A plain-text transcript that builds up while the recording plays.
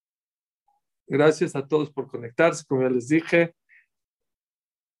Gracias a todos por conectarse. Como ya les dije,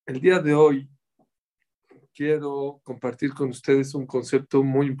 el día de hoy quiero compartir con ustedes un concepto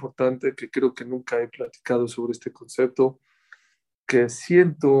muy importante que creo que nunca he platicado sobre este concepto, que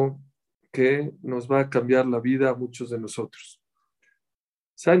siento que nos va a cambiar la vida a muchos de nosotros.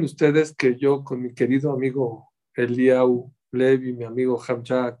 Saben ustedes que yo con mi querido amigo Eliau Levi, mi amigo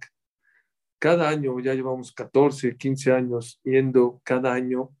Hamjak, cada año, ya llevamos 14, 15 años yendo cada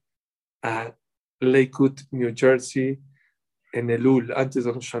año a Lakewood, New Jersey, en Elul, antes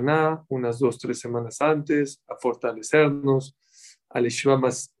de Rosh Hashanah, unas 2, 3 semanas antes, a fortalecernos, a la yeshiva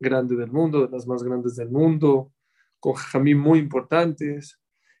más grande del mundo, de las más grandes del mundo, con jajamim muy importantes.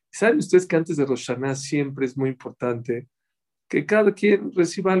 ¿Saben ustedes que antes de Rosh Hashanah siempre es muy importante que cada quien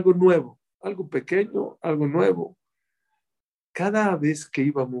reciba algo nuevo, algo pequeño, algo nuevo? Cada vez que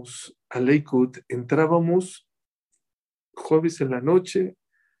íbamos a Lakewood, entrábamos jueves en la noche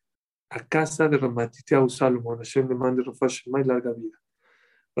a casa de Ramatitiahu Salomón, Hashem le mande Refuah Shlema y larga vida.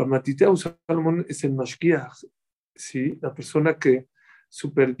 Ramatitiahu Salomón es el Mashgiach, ¿sí? La persona que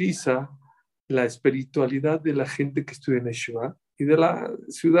supervisa la espiritualidad de la gente que estudia en Yeshiva y de la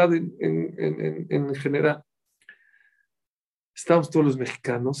ciudad en general. Estamos todos los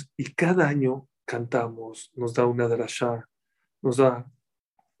mexicanos y cada año cantamos, nos da una drashá, nos da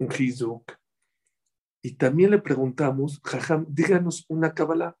un hizuk. Y también le preguntamos, Jajam, díganos una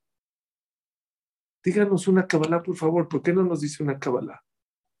kabbalah. Díganos una kabbalah, por favor. ¿Por qué no nos dice una kabbalah?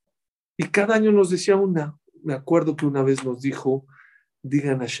 Y cada año nos decía una. Me acuerdo que una vez nos dijo,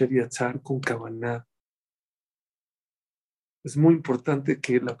 digan a Yatzar con kavaná. Es muy importante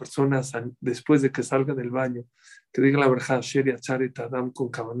que la persona, después de que salga del baño, que diga la verdad, Yatzar et Adam con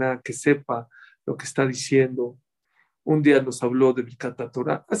kavaná, que sepa lo que está diciendo. Un día nos habló de Birkat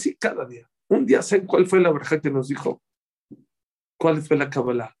Torah, así cada día. Un día, ¿saben cuál fue la verdad que nos dijo? ¿Cuál fue la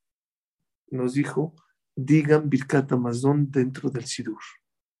kabbalah? Nos dijo, digan Birkat Hamazon dentro del Sidur.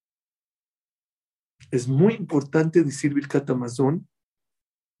 Es muy importante decir Birkat Hamazon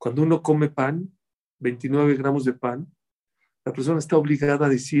cuando uno come pan, 29 gramos de pan, la persona está obligada a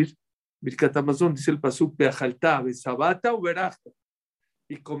decir Birkat Hamazon, dice el pasuk, Beajalta, Besabata, Uberachta,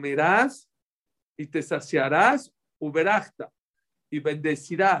 y comerás y te saciarás, Uberachta, y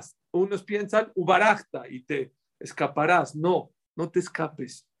bendecirás. Unos piensan Ubarachta y te escaparás. No, no te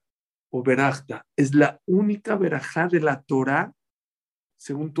escapes. Uberachta es la única verajá de la Torah,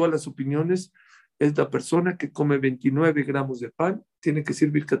 según todas las opiniones, es la persona que come 29 gramos de pan, tiene que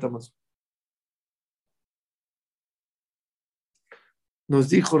servir Birkat Hamazon. Nos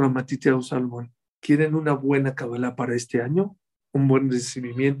dijo Ramatitiahu Salomón, ¿quieren una buena kabbalah para este año? Un buen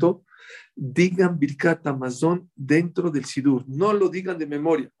recibimiento. Digan Birkat Hamazon dentro del Sidur, no lo digan de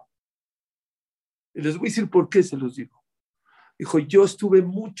memoria. Y les voy a decir por qué se los digo. Dijo, yo estuve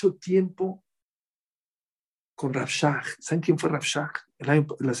mucho tiempo con Rav Shach. ¿Saben quién fue Rav Shach?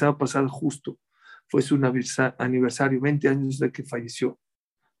 La semana pasada justo fue su aniversario, 20 años de que falleció.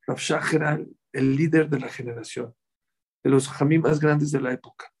 Rav Shach era el líder de la generación, de los jamí más grandes de la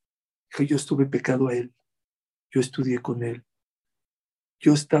época. Dijo, yo estuve pecado a él, yo estudié con él,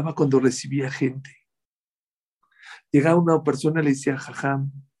 yo estaba cuando recibía gente. Llegaba una persona y le decía,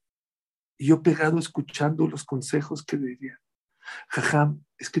 Jajam, y yo pegado escuchando los consejos que le decía. Jajam,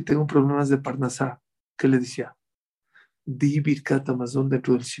 es que tengo problemas de Parnasá. ¿Qué le decía? Di Birkat Hamazon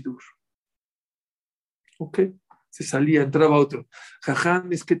dentro del Sidur. Ok, se salía, entraba otro.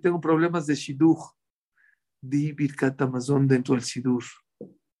 Jajam, es que tengo problemas de Shidduch. Di Birkat Hamazon dentro del Sidur.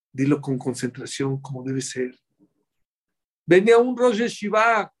 Dilo con concentración, como debe ser. Venía un Rosh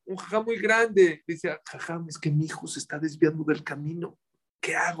Yeshiva, un jajam muy grande. Dice, jajam, es que mi hijo se está desviando del camino.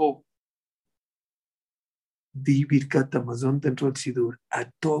 ¿Qué hago? Di Birkat Hamazon dentro del Sidur. A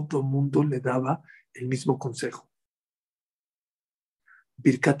todo mundo le daba el mismo consejo.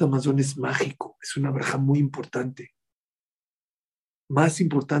 Birkat Hamazon es mágico, es una verja muy importante. Más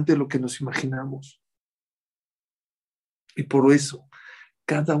importante de lo que nos imaginamos. Y por eso,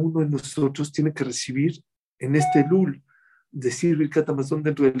 cada uno de nosotros tiene que recibir en este Lul, decir Birkat Hamazon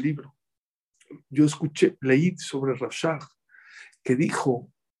dentro del libro. Yo leí sobre Rav Shach, que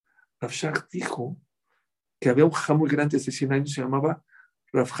Rav Shach dijo que había un jajam muy grande hace 100 años, se llamaba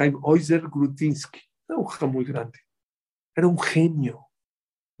Rav Chaim Oizer Grutinsky. Era un jajam muy grande, era un genio.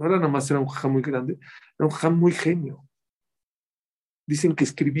 No era nada más era un jajam muy grande, era un jajam muy genio. Dicen que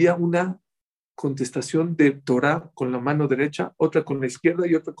escribía una contestación de Torah con la mano derecha, otra con la izquierda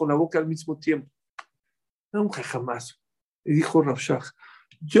y otra con la boca al mismo tiempo. Era un jajamazo. Y dijo Rav Shach,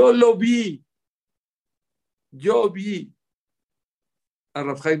 yo vi a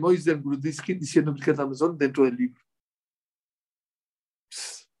Rav Chaim Oizer Grutinsky diciendo Birkat Hamazon dentro del libro.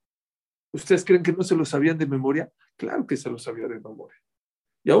 ¿Ustedes creen que no se lo sabían de memoria? Claro que se lo sabía de memoria.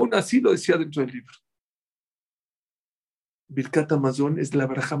 Y aún así lo decía dentro del libro. Birkat Hamazon es la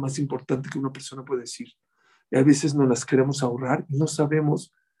braja más importante que una persona puede decir. Y a veces no las queremos ahorrar y no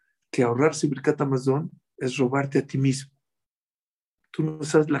sabemos que ahorrarse Birkat Hamazon es robarte a ti mismo. Tú no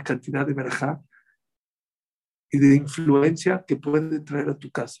sabes la cantidad de verajá y de influencia que puede traer a tu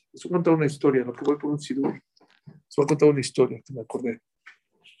casa. Les voy a contar una historia, lo que voy por un sidur. Les voy a contar una historia que me acordé.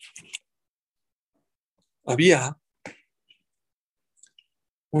 Había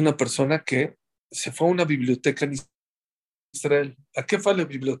una persona que se fue a una biblioteca en Israel. ¿A qué fue a la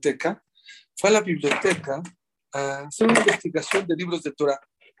biblioteca? Fue a la biblioteca a hacer una investigación de libros de Torah.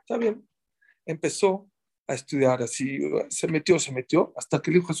 Está bien. Empezó a estudiar así, se metió, hasta que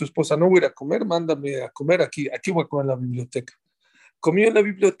le dijo a su esposa, no voy a ir a comer, mándame a comer aquí voy a comer en la biblioteca. Comió en la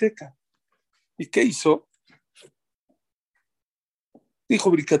biblioteca. ¿Y qué hizo?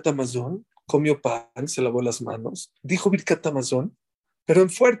 Dijo Birkat Hamazon, comió pan, se lavó las manos, dijo Birkat Hamazon, pero en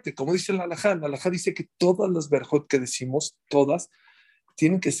fuerte, como dice la halajá dice que todas las verjot que decimos, todas,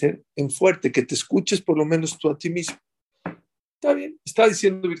 tienen que ser en fuerte, que te escuches por lo menos tú a ti mismo. Está bien, está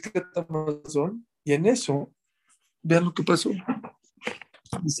diciendo Birkat Hamazon, y en eso, vean lo que pasó.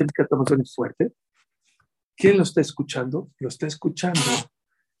 Dice Birkat Hamazon es fuerte. ¿Quién lo está escuchando? Lo está escuchando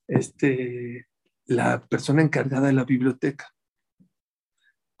la persona encargada de la biblioteca.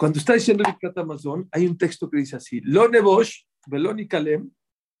 Cuando está diciendo Birkat Hamazon, hay un texto que dice así: Lo nebosh, veloni kalem,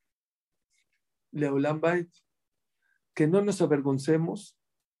 leolam bait, que no nos avergoncemos,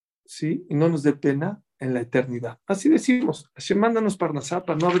 ¿sí? Y no nos dé pena en la eternidad. Así decimos, Hashem, mándanos parnasá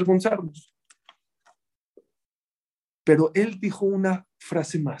para no avergonzarnos. Pero él dijo una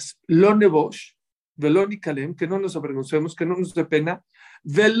frase más: Lo nebosh, veloni kalem, que no nos avergoncemos, que no nos dé pena,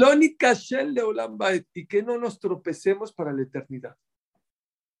 veloni kashel leolam bait, y que no nos tropecemos para la eternidad.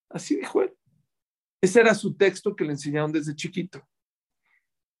 Así dijo él. Ese era su texto que le enseñaron desde chiquito.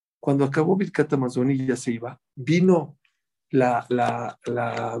 Cuando acabó Birkat Hamazon y ya se iba, vino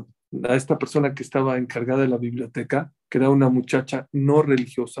esta persona que estaba encargada de la biblioteca, que era una muchacha no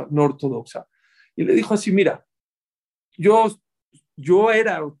religiosa, no ortodoxa, y le dijo así: mira, yo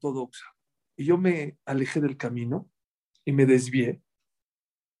era ortodoxa y yo me alejé del camino y me desvié,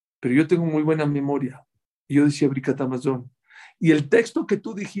 pero yo tengo muy buena memoria. Y yo decía Birkat Hamazon. Y el texto que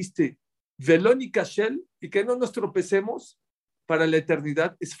tú dijiste, Velón y Kashel, y que no nos tropecemos para la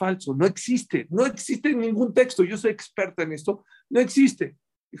eternidad, es falso. No existe ningún texto. Yo soy experta en esto. No existe.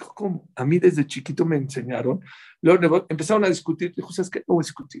 Dijo, ¿cómo? A mí desde chiquito me enseñaron. Luego empezaron a discutir. Dijo, ¿sabes qué? No voy a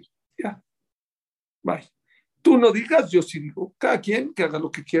discutir. Ya, bye. Tú no digas, yo sí digo. Cada quien que haga lo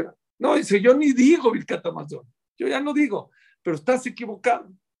que quiera. No, dice, yo ni digo Birkat Hamazon. Yo ya no digo. Pero estás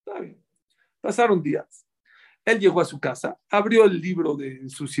equivocado. Está bien. Pasaron días. Él llegó a su casa, abrió el libro de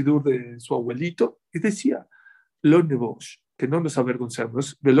su sidur de su abuelito y decía: Lo nebosh, que no nos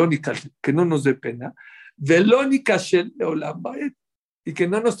avergoncemos, velónica, que no nos dé pena, velónica shel leolam baed, y que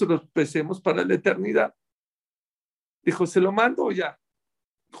no nos tropecemos para la eternidad. Dijo, ¿se lo mando o ya?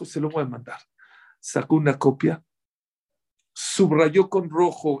 Dijo, se lo voy a mandar. Sacó una copia, subrayó con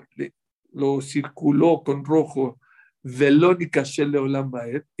rojo, lo circuló con rojo, velónica shel leolam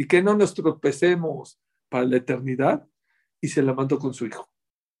baed, y que no nos tropecemos para la eternidad, y se la mandó con su hijo.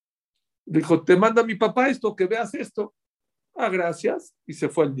 Dijo, te manda mi papá esto, que veas esto. Ah, gracias. Y se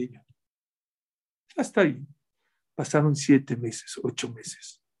fue el niño. Hasta ahí. Pasaron 7 meses, 8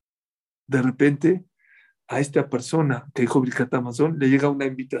 meses. De repente, a esta persona que dijo Birkat Hamazon le llega una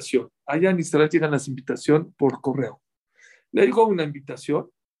invitación. Allá en Israel llegan las invitaciones por correo. Le llegó una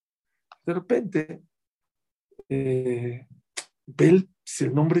invitación. De repente, ve el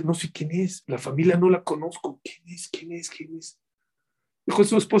nombre, no sé quién es. La familia no la conozco. ¿Quién es? Dijo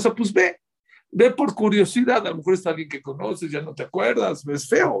su esposa, pues ve por curiosidad, a lo mejor está alguien que conoces, ya no te acuerdas, es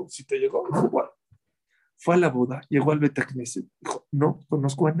feo, si te llegó. Dijo, bueno. Fue a la boda, llegó al Betacneset, dijo, no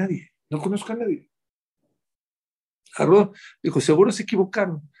conozco a nadie. Dijo, seguro se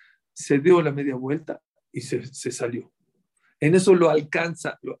equivocaron. Se dio la media vuelta y se salió. En eso lo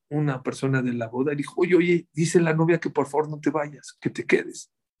alcanza una persona de la boda y dijo, oye, dice la novia que por favor no te vayas, que te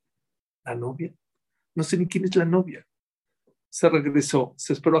quedes. ¿La novia? No sé ni quién es la novia. Se regresó,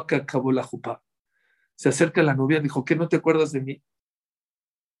 se esperó a que acabó la jupá. Se acerca a la novia, dijo, ¿qué no te acuerdas de mí?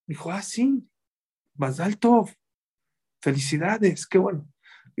 Dijo, sí, Mazal Tov, felicidades, qué bueno.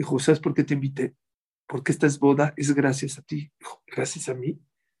 Dijo, ¿sabes por qué te invité? Porque esta es boda, es gracias a ti. Dijo, ¿gracias a mí?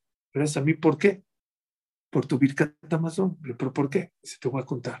 ¿Gracias a mí por qué? Por tu Birkat Hamazon. ¿Pero por qué? Dice, te voy a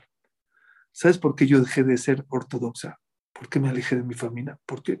contar. ¿Sabes por qué yo dejé de ser ortodoxa? ¿Por qué me alejé de mi familia?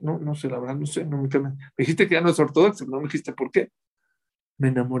 ¿Por qué? No sé, la verdad, no sé. Me dijiste que ya no es ortodoxa, no me dijiste por qué. me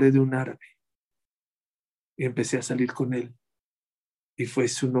enamoré de un árabe y empecé a salir con él. Y fue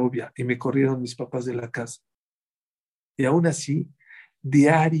su novia y me corrieron mis papás de la casa. Y aún así,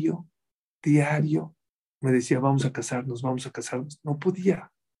 diario, me decía, vamos a casarnos, vamos a casarnos. No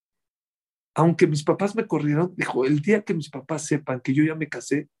podía. Aunque mis papás me corrieron, dijo, el día que mis papás sepan que yo ya me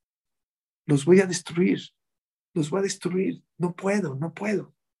casé, los voy a destruir, los voy a destruir. No puedo, no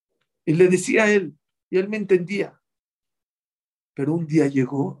puedo. Y le decía a él, y él me entendía. Pero un día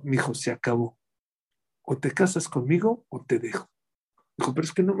llegó, me dijo, se acabó. O te casas conmigo o te dejo. Dijo, pero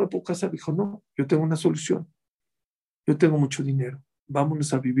es que no me puedo casar. Dijo, no, yo tengo una solución. Yo tengo mucho dinero.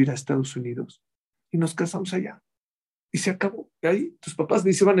 Vámonos a vivir a Estados Unidos. Y nos casamos allá. Y se acabó. Y ahí tus papás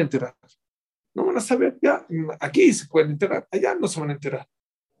ni se van a enterar. No van a saber. Ya, aquí se pueden enterar. Allá no se van a enterar.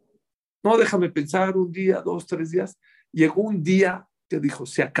 No, déjame pensar un día, 2, 3 días. Llegó un día que dijo,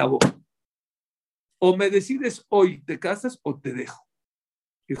 se acabó. O me decides hoy, te casas o te dejo.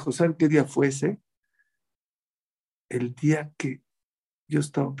 Dijo, ¿saben qué día fue ese? El día que yo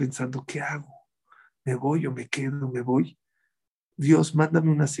estaba pensando, ¿qué hago? ¿Me voy o me quedo? ¿Me voy? Dios,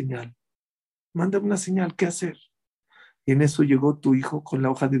 mándame una señal, ¿qué hacer? Y en eso llegó tu hijo con la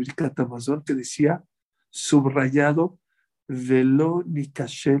hoja de Birkat Amazon que decía, subrayado, Velo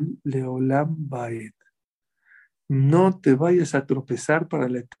Nikashel Leolam Baed. No te vayas a tropezar para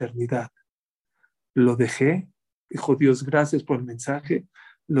la eternidad. Lo dejé, dijo Dios, gracias por el mensaje,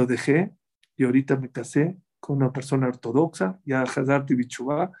 lo dejé y ahorita me casé con una persona ortodoxa, ya Hazar de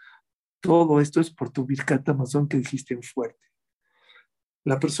Bichubá. Todo esto es por tu Birkat Amazon que dijiste en fuerte.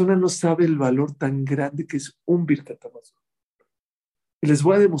 La persona no sabe el valor tan grande que es un Birkat Amazon. Y les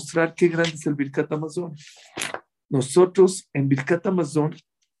voy a demostrar qué grande es el Birkat Amazon. Nosotros en Birkat Amazon,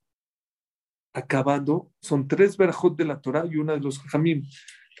 acabando, son 3 verajot de la Torah y una de los Jamim.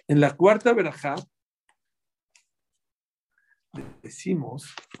 En la cuarta verajá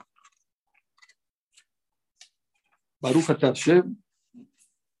decimos Baruch Atah Hashem,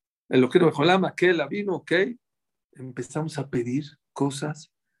 Elokeinu Mejolam, aquel vino, ok. Empezamos a pedir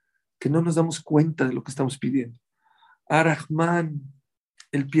cosas que no nos damos cuenta de lo que estamos pidiendo. Arahman,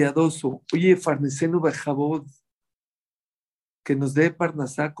 el piadoso, oye, Farnesenu Bejabod, que nos dé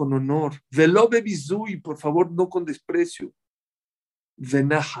Parnasá con honor. Velobe Bizui, por favor, no con desprecio.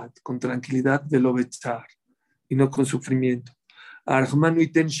 Venahat, con tranquilidad, Velobe Tzar, y no con sufrimiento. Arahmanu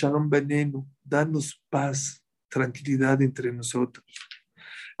iten Shalom Benenu, danos paz, tranquilidad entre nosotros.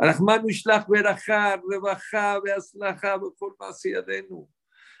 Arahmanu Ishlach Berajá, Rebajá, Beaslajá, Beformaciadenu.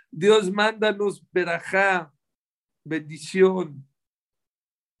 Dios, mándanos Berajá, bendición,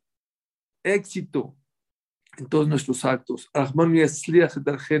 éxito en todos nuestros actos. Arahmanu Yasliach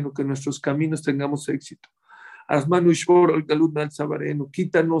Darjenu, que en nuestros caminos tengamos éxito. Arahmanu Ishbor al Galud Al Sabarenu,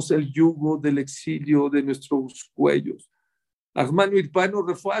 quítanos el yugo del exilio de nuestros cuellos. Arahmanu Irpanu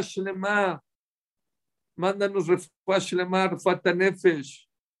Refuah Shlema, mándanos Refuah Shlema, Refuah Nefesh,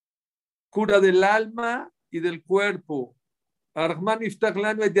 cura del alma y del cuerpo. Arahmanu Iftach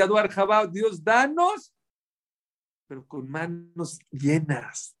Lanu et Yadu Arjabá, Dios, danos, pero con manos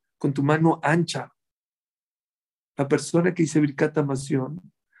llenas, con tu mano ancha. La persona que dice Birkat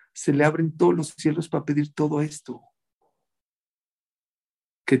Amazon, se le abren todos los cielos para pedir todo esto.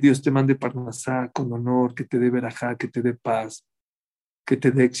 Que Dios te mande Parnasá con honor, que te dé verajá, que te dé paz, que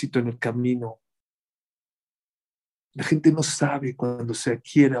te dé éxito en el camino. La gente no sabe cuando se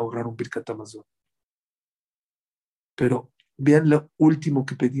quiere ahorrar un Birkat Amazon. Pero vean lo último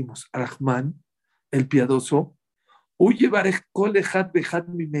que pedimos. Arahman, el piadoso, Uye Barej Kol Ejad Bejad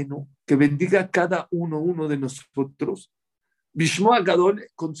Mimenu, que bendiga a cada uno de nosotros. Bishmo Agadol,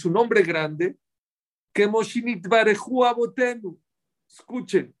 con su nombre grande, que Moshinit Barejú Abotenu.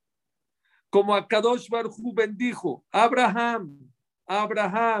 Escuchen, como a Kadosh Baruj bendijo a Abraham,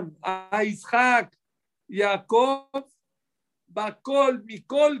 a Isaac, Jacob, Bakol,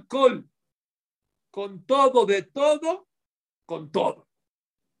 Mikol, Kol, con todo, de todo, con todo.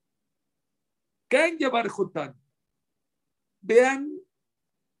 ¿Quién llevar Jotán? Vean,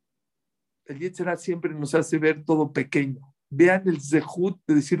 el Yetzirah siempre nos hace ver todo pequeño. Vean el zehut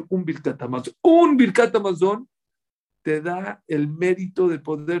de decir un Birkat Amazon. Un Birkat Amazon te da el mérito de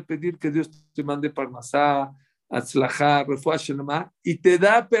poder pedir que Dios te mande Parnasá, Atzlajá, Refuah Shelema, y te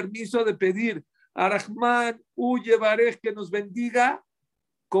da permiso de pedir a Rahman, Uye Barej, que nos bendiga,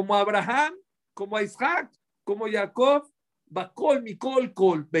 como a Abraham, como a Isaac, como a Jacob, Bakol, Mikol,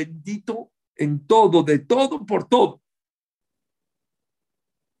 Kol, bendito en todo, de todo, por todo.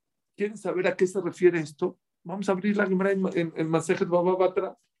 ¿Quieren saber a qué se refiere esto? Vamos a abrir la Gemara en Masejet Baba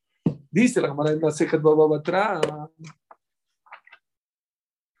Batra. Dice la Gemara en Masejet Baba Batra,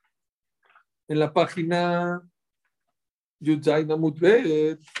 en la página Yudzain Amud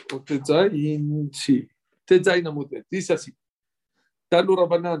Bet, o Tetzain, sí, Tetzain Amud Bet, dice así, Tanu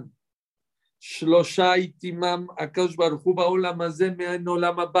Rabanan, Shlosha Itimam, Akadosh Baruj Hu Ba'olam Hazeh Me'en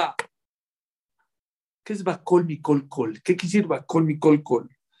Olam Haba. ¿Qué es Bakol Mikol Kol? ¿Qué quiere decir Bakol Mikol Kol?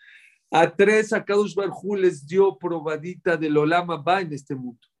 A tres Akadosh Baruj Hu les dio probadita del Olam Haba en este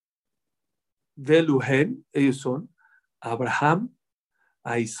mundo. Veluhen, ellos son Abraham,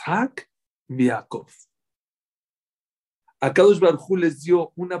 a Isaac y Jacob. Akadosh Baruj Hu les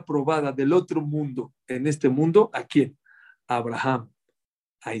dio una probada del otro mundo en este mundo. ¿A quién? A Abraham,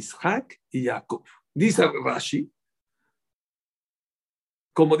 a Isaac y Jacob. Dice Rashi,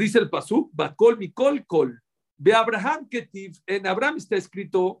 como dice el pasuk, Bakol Mikol Kol. Ve Abraham Ketiv, en Abraham está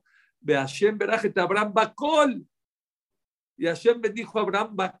escrito, Ve Hashem Berajet Abraham Bakol. Y Hashem bendijo a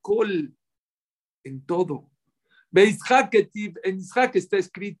Abraham Bakol en todo. Ve Isaac Ketiv, en Isaac está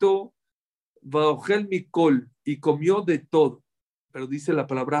escrito, Vaojel Mikol, y comió de todo. Pero dice la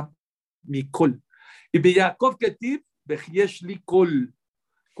palabra Mikol. Y Ve Jacob Ketiv, Vejiesh Likol.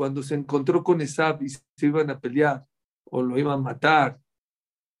 Cuando se encontró con Esab y se iban a pelear o lo iban a matar,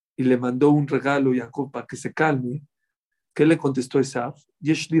 y le mandó un regalo a Jacob para que se calme, ¿qué le contestó Esab?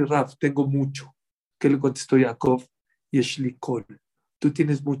 Yeshli Raf, tengo mucho. ¿Qué le contestó Jacob? Yeshli Kol. Tú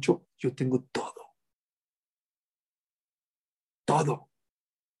tienes mucho, yo tengo todo. Todo.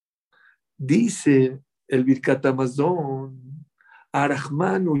 Dice el Birkat Hamazon,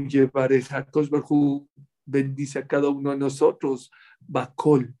 Arachmanu Yevareja, Kosh Barhu bendice a cada uno de nosotros.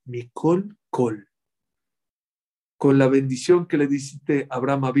 Bakol, Mikol, Kol. Con la bendición que le diste a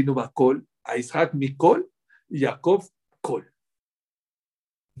Abraham vino Bakol, a Isaac Mikol y a Jacob Kol.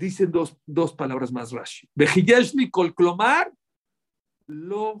 Dicen dos palabras más Rashi. Vejiyesh Mikol Klomar,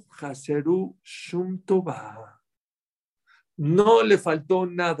 lo haseru shum tova. No le faltó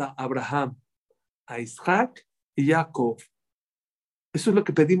nada a Abraham, a Isaac y Jacob. Eso es lo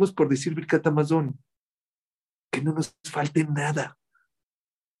que pedimos por decir Birkat Hamazon. Que no nos falte nada.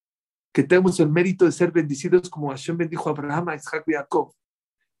 Que tengamos el mérito de ser bendecidos como Hashem bendijo a Abraham, a Isaac y a Jacob.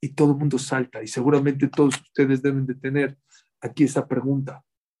 Y todo el mundo salta. Y seguramente todos ustedes deben de tener aquí esa pregunta.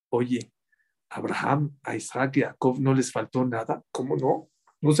 Oye, Abraham, a Isaac y a Jacob no les faltó nada. ¿Cómo no?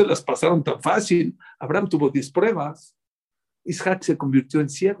 No se las pasaron tan fácil. Abraham tuvo 10 pruebas. Isaac se convirtió en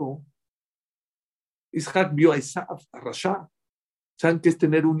ciego. Isaac vio a Esav, a Rasha. ¿Saben qué es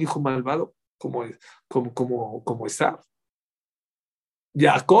tener un hijo malvado como Esav?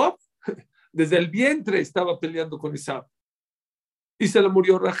 Jacob, desde el vientre estaba peleando con Esav. Y se le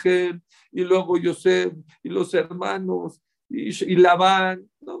murió Rachel, y luego Yosef, y los hermanos, y Labán.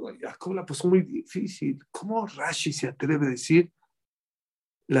 No, Jacob la puso muy difícil. ¿Cómo Rashi se atreve a decir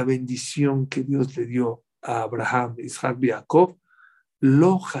la bendición que Dios le dio a Abraham, Isaac y Jacob?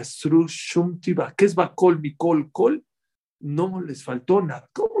 Lo hasru shum tiva. ¿Qué es Bakol, Mikol, Kol? No les faltó nada.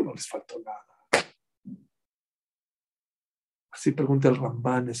 ¿Cómo no les faltó nada? Así pregunta el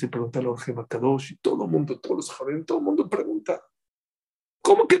Ramban, así pregunta el Orge Makadosh, y todo el mundo, todos los jóvenes, todo el mundo pregunta.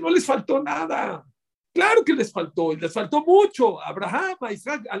 ¿Cómo que no les faltó nada? Claro que les faltó, y les faltó mucho. A Abraham, a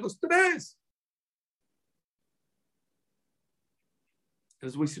Isaac, a los tres.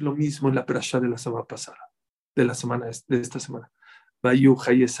 Les voy a decir lo mismo en la perashá de la semana pasada, de esta semana. Bayu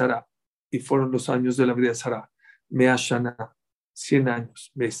Haye Sara, y fueron los años de la vida de Sara. Mea Shana, 100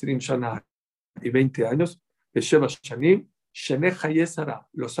 años. Meestrim Shana, y 20 años. Sheva Shanim, Shene Haye Sara,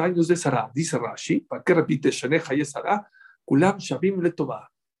 los años de Sara. Dice Rashi, ¿para qué repite Shene Haye Sara? Kulam Shabim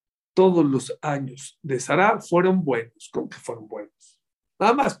Letová. Todos los años de Sara fueron buenos. ¿Cómo que fueron buenos?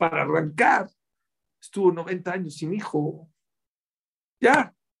 Nada más para arrancar. Estuvo 90 años sin hijo.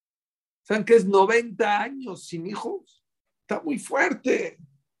 Ya. ¿Saben qué es 90 años sin hijos? Está muy fuerte.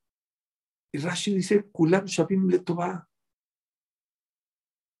 Y Rashi dice, Kulam Shabim Letová.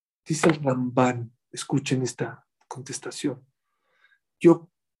 Dice el Ramban, escuchen esta contestación.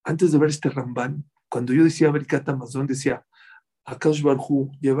 Yo, antes de ver este Ramban, cuando yo decía Birkat Hamazon, decía, Akash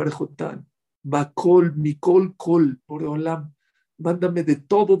Barhu, Yevar Jotan, Bakol, Mikol, Kol, por Olam, mándame de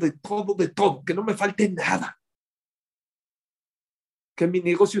todo, de todo, de todo, que no me falte nada. Que mi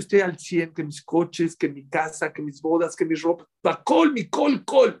negocio esté al 100, que mis coches, que mi casa, que mis bodas, que mis ropas, Bakol, Mikol,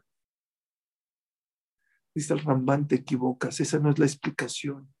 Kol. Dice el Ramban, te equivocas, esa no es la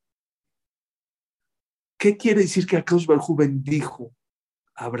explicación. ¿Qué quiere decir que Akash Barhu bendijo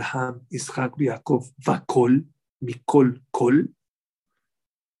a Abraham, Isaac y Jacob, Bakol, Mikol, Kol?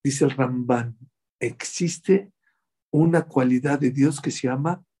 Dice el Ramban, existe una cualidad de Dios que se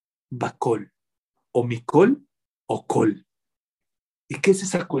llama Bakol, o Mikol, o Kol. ¿Y qué es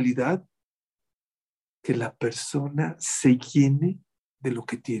esa cualidad? Que la persona se llene de lo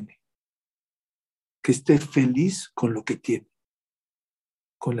que tiene. que esté feliz con lo que tiene,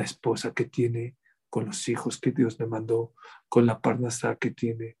 con la esposa que tiene, con los hijos que Dios le mandó, con la parnasá que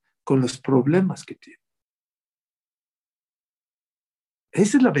tiene, con los problemas que tiene.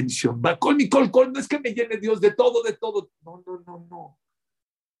 Esa es la bendición. Va con Nicole, no es que me llene Dios de todo, de todo. No, no, no, no.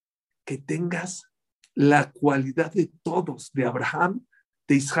 Que tengas la cualidad de todos, de Abraham,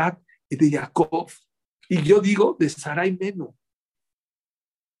 de Isaac y de Jacob. Y yo digo de Sara y Menú.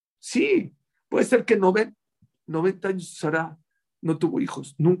 Sí, puede ser que 90 años Sara no tuvo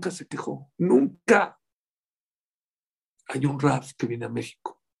hijos, nunca se quejó, nunca. Hay un Rav que viene a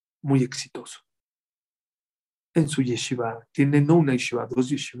México, muy exitoso. En su yeshiva, tiene no una yeshiva, 2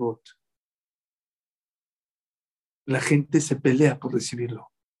 yeshivot. La gente se pelea por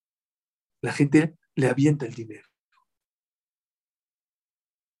recibirlo. La gente le avienta el dinero.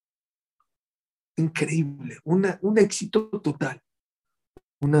 Increíble, un éxito total.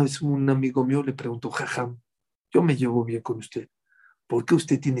 Una vez un amigo mío le preguntó, Jajam, yo me llevo bien con usted. ¿Por qué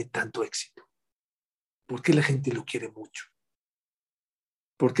usted tiene tanto éxito? ¿Por qué la gente lo quiere mucho?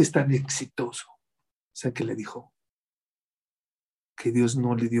 ¿Por qué es tan exitoso? ¿Sabe qué le dijo? Que Dios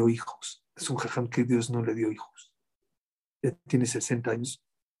no le dio hijos. Es un jajam que Dios no le dio hijos. Ya tiene 60 años.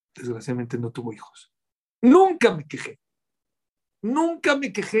 Desgraciadamente no tuvo hijos. Nunca me quejé. Nunca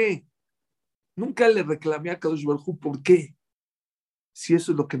me quejé. Nunca le reclamé a Kadosh Baruj Hu, ¿por qué? Si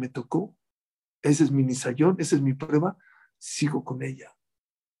eso es lo que me tocó, ese es mi nisayón, esa es mi prueba, sigo con ella.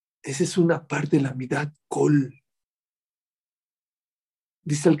 Esa es una parte de la midad kol.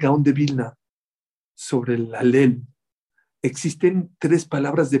 Dice el Gaón de Vilna sobre el alel. Existen 3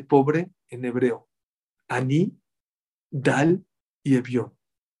 palabras de pobre en hebreo. Ani, dal y evión.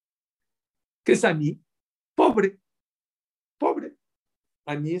 ¿Qué es ani? Pobre. Pobre.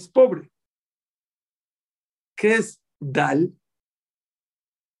 Ani es pobre. ¿Qué es dal?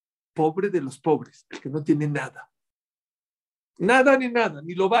 Pobre de los pobres, el que no tiene nada. Nada ni nada,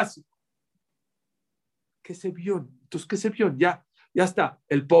 ni lo básico. ¿Qué es evión? Entonces, ¿qué es evión? Ya está.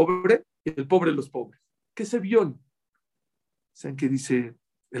 El pobre y el pobre de los pobres. ¿Qué es evión? ¿Saben qué dice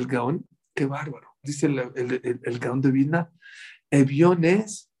el Gaón? Qué bárbaro. Dice el Gaón de Vilna. Evión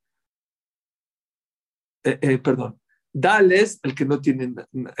es, perdón, Dal es el que no tiene,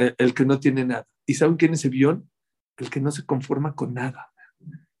 el que no tiene nada. ¿Y saben quién es Evión? El que no se conforma con nada.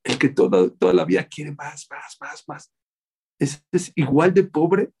 El que toda la vida quiere más, más, más, más. Es igual de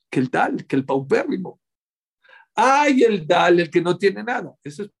pobre que el Dal, que el paupérrimo. Hay el Dal, el que no tiene nada.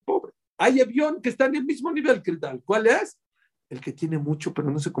 Ese es pobre. Hay Evión que está en el mismo nivel que el Dal. ¿Cuál es? El que tiene mucho, pero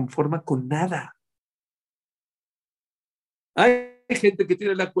no se conforma con nada. Hay gente que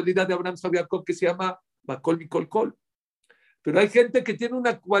tiene la cualidad de Abraham Jacob que se llama Bakol Mikol Kol. Pero hay gente que tiene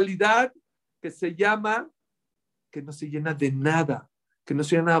una cualidad que se llama que no se llena de nada, que no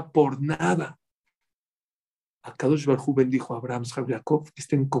se llena por nada. Akadosh Baruj Hu bendijo a Abraham Jacob que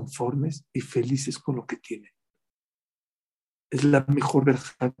estén conformes y felices con lo que tienen. Es la mejor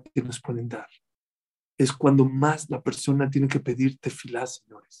verdad que nos pueden dar. Es cuando más la persona tiene que pedir tefilá,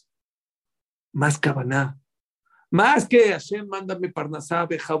 señores. Más kabaná. Más que Hashem, mándame parnasá,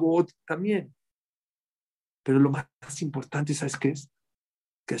 bejabot, también. Pero lo más importante, ¿sabes qué es?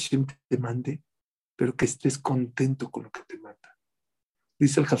 Que Hashem te mande, pero que estés contento con lo que te manda.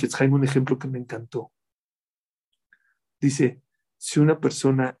 Dice el Hafetz Haim un ejemplo que me encantó. Dice, si una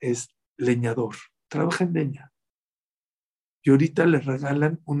persona es leñador, trabaja en leña, y ahorita le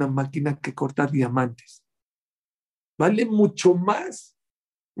regalan una máquina que corta diamantes, vale mucho más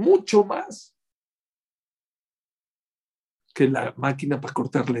que la máquina para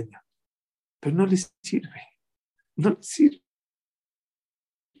cortar leña. Pero no les sirve, no les sirve.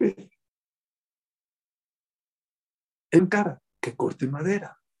 En cara, que corte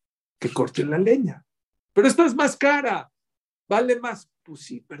madera, que corte la leña. Pero esta es más cara, vale más. Pues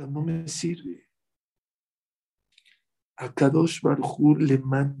sí, pero no me sirve. A Kadosh Baruj Hu le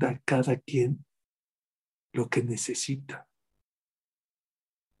manda a cada quien lo que necesita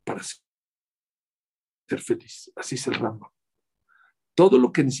para ser feliz. Así es el Rambam. Todo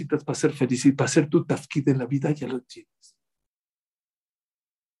lo que necesitas para ser feliz y para hacer tu tafkid en la vida ya lo tienes.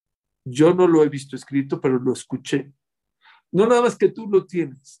 Yo no lo he visto escrito, pero lo escuché. No nada más que tú lo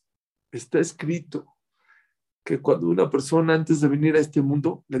tienes. Está escrito que cuando una persona antes de venir a este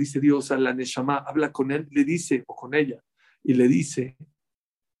mundo le dice Dios a la Neshama, habla con él, le dice, o con ella, y le dice,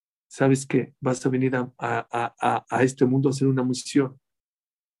 ¿sabes qué? Vas a venir a este mundo a hacer una misión.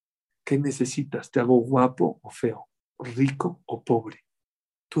 ¿Qué necesitas? ¿Te hago guapo o feo? ¿Rico o pobre?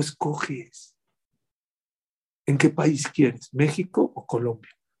 Tú escoges. ¿En qué país quieres? ¿México o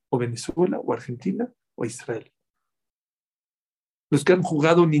Colombia? ¿O Venezuela o Argentina o Israel? Los que han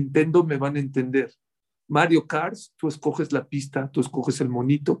jugado Nintendo me van a entender. Mario Kart, tú escoges la pista, tú escoges el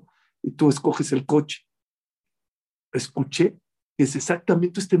monito y tú escoges el coche. Escuché, es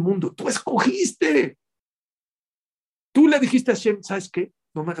exactamente este mundo. Tú escogiste. Tú le dijiste a Hashem, ¿sabes qué?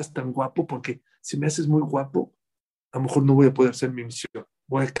 No me hagas tan guapo porque si me haces muy guapo, a lo mejor no voy a poder hacer mi misión.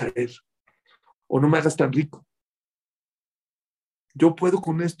 Voy a caer. O no me hagas tan rico. Yo puedo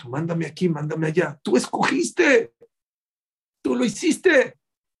con esto. Mándame aquí, mándame allá. Tú escogiste. Tú lo hiciste.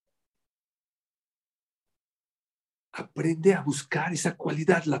 Aprende a buscar esa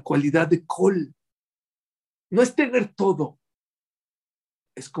cualidad, la cualidad de Kol. No es tener todo,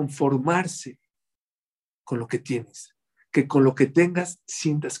 es conformarse con lo que tienes. Que con lo que tengas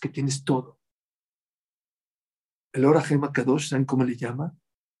sientas que tienes todo. El Ora Gema Kadosh, ¿saben cómo le llama?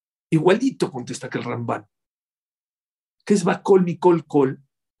 Igualito contesta que el Ramban. ¿Qué es Bakol, Mikol, Kol?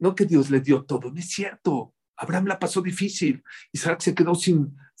 No que Dios le dio todo, no es cierto. Abraham la pasó difícil. Isaac se quedó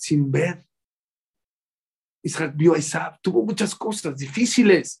sin ver. Isaac vio a Isaac, tuvo muchas cosas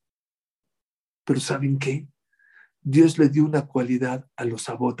difíciles. Pero ¿saben qué? Dios le dio una cualidad a los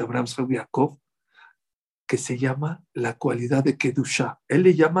Abot, Abraham, Isaac y Jacob, que se llama la cualidad de Kedusha. Él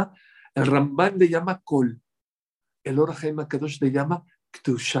le llama, el Ramban le llama Kol. El Or HaXaim Kadosh le llama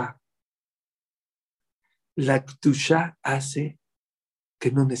Kedusha. La Kedusha hace que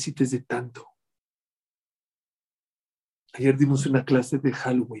no necesites de tanto. Ayer dimos una clase de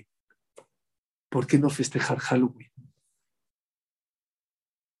Halloween. ¿Por qué no festejar Halloween?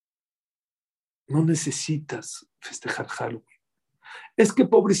 No necesitas festejar Halloween. Es que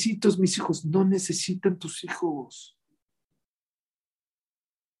pobrecitos mis hijos, no necesitan tus hijos.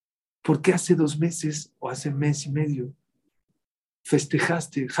 Porque hace 2 meses o hace mes y medio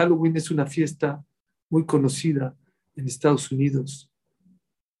festejaste. Halloween es una fiesta muy conocida en Estados Unidos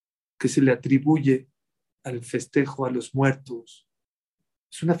que se le atribuye al festejo a los muertos.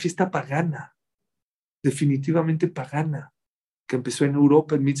 Es una fiesta pagana, definitivamente pagana, que empezó en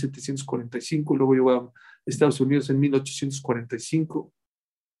Europa en 1745, luego llegó a Estados Unidos en 1845,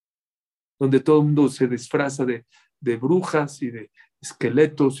 donde todo el mundo se disfraza de brujas y de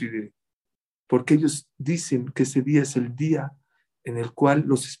esqueletos porque ellos dicen que ese día es el día en el cual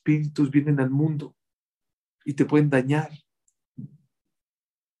los espíritus vienen al mundo y te pueden dañar.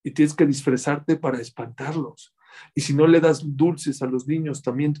 Y tienes que disfrazarte para espantarlos. Y si no le das dulces a los niños,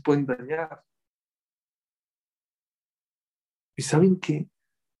 también te pueden dañar. ¿Y saben qué?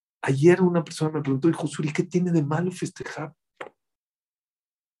 Ayer una persona me preguntó, hijo Suri, ¿qué tiene de malo festejar?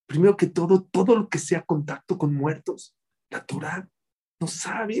 Primero que todo lo que sea contacto con muertos, la Torah, no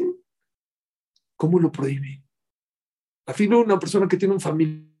saben cómo lo prohíbe. A fin, una persona que tiene un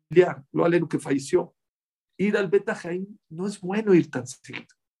familiar, lo aleno que falleció, ir al Bet HaJaim no es bueno ir tan seguido.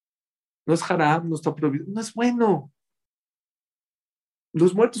 No es haram, no está prohibido, no es bueno.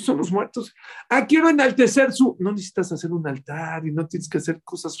 Los muertos son los muertos. Quiero enaltecer su... No necesitas hacer un altar y no tienes que hacer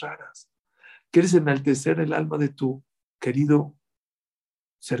cosas raras. ¿Quieres enaltecer el alma de tu querido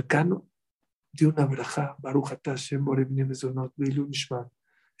cercano? Di una verajá, Baruch atah Hashem borei bnei mezonot leilui nishmat.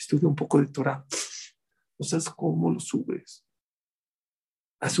 Estudia un poco de Torah. No sabes cómo lo subes.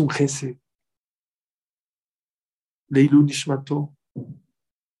 Haz un gesed. Leilui nishmato.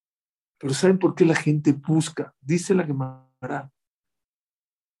 Pero ¿saben por qué la gente busca? Dice la Gemara,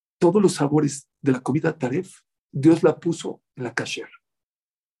 todos los sabores de la comida taref, Dios la puso en la kasher.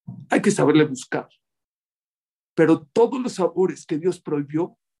 Hay que saberle buscar. Pero todos los sabores que Dios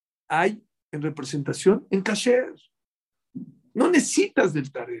prohibió hay en representación en kasher. No necesitas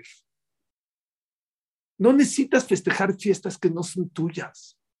del taref. No necesitas festejar fiestas que no son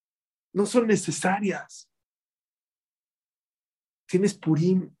tuyas. No son necesarias. Tienes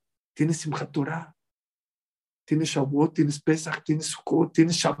Purim, tienes Simchat Torah, tienes Shavuot, tienes Pesach, tienes Sukkot,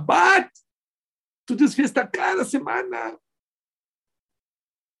 tienes Shabbat. Tú tienes fiesta cada semana.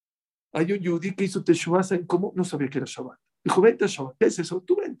 Hay un yudí que hizo Teshuvah, ¿saben cómo? No sabía que era Shabbat. Dijo, vente a Shabbat, ¿qué es eso?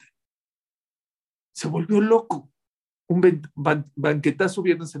 Tú vente. Se volvió loco. Un banquetazo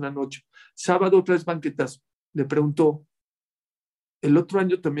viernes en la noche. Sábado otra vez banquetazo. Le preguntó, el otro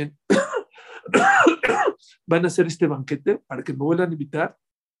año también van a hacer este banquete para que me vuelvan a invitar.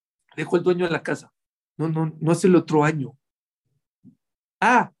 Dijo el dueño de la casa. No es el otro año.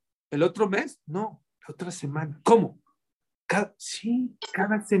 ¿El otro mes? No, la otra semana. ¿Cómo? Sí,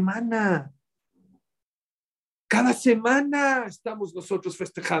 cada semana. Cada semana estamos nosotros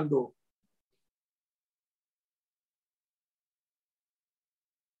festejando.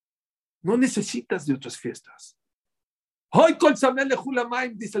 No necesitas de otras fiestas. Hoy con Samuel de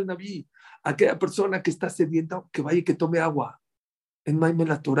Julamaim, dice el Naví, aquella persona que está sedienta, que vaya y que tome agua. En Maim en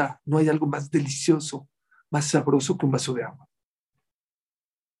la Torah no hay algo más delicioso, más sabroso que un vaso de agua.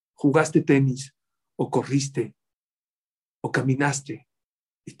 Jugaste tenis o corriste, o caminaste,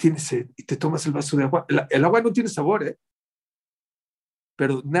 y tienes sed, y te tomas el vaso de agua. El agua no tiene sabor, ¿eh?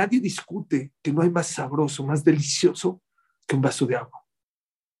 Pero nadie discute que no hay más sabroso, más delicioso que un vaso de agua.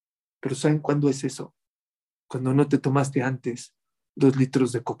 Pero ¿saben cuándo es eso? Cuando no te tomaste antes 2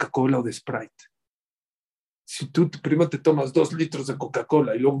 litros de Coca-Cola o de Sprite. Si tú primero te tomas 2 litros de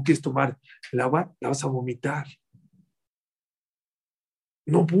Coca-Cola y luego quieres tomar el agua, la vas a vomitar.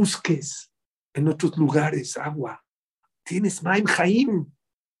 No busques en otros lugares agua. Tienes Maim Jaim.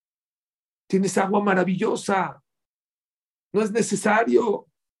 Tienes agua maravillosa. No es necesario.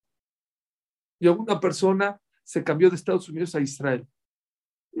 Y alguna persona se cambió de Estados Unidos a Israel.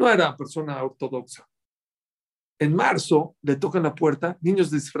 No era persona ortodoxa. En marzo le tocan la puerta niños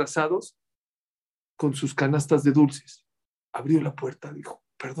disfrazados con sus canastas de dulces. Abrió la puerta, dijo,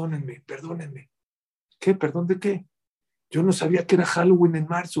 perdónenme, perdónenme. ¿Qué? ¿Perdón de qué? Yo no sabía que era Halloween en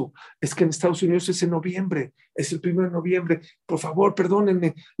marzo. Es que en Estados Unidos es en noviembre. Es el 1 de noviembre. Por favor,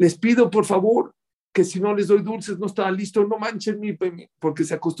 perdónenme. Les pido, por favor, que si no les doy dulces, no estaba listo, no manchen porque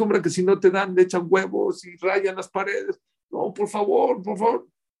se acostumbra que si no te dan, le echan huevos y rayan las paredes. No, por favor, por favor.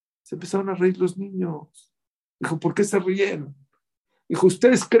 Se empezaron a reír los niños. Dijo, ¿por qué se ríen? Dijo,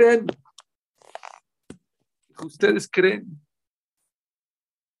 ustedes creen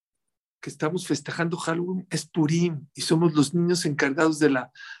que estamos festejando Halloween, es Purim, y somos los niños encargados de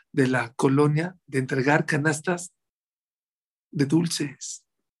la colonia de entregar canastas de dulces.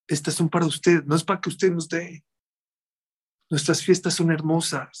 Estas son para usted, no es para que usted nos dé. Nuestras fiestas son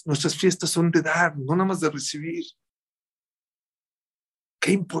hermosas, nuestras fiestas son de dar, no nada más de recibir.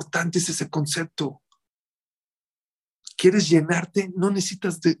 Qué importante es ese concepto. ¿Quieres llenarte? No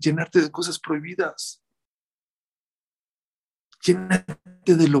necesitas llenarte de cosas prohibidas.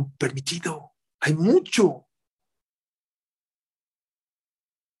 Llénate de lo permitido. Hay mucho.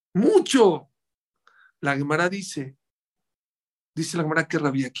 Mucho. La Gemara dice la Gemara que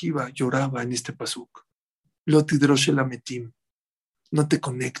Rabbi Akiva lloraba en este pasuk. Lo tidrosh metim. No te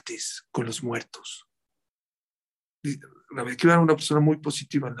conectes con los muertos. Rabbi Akiva era una persona muy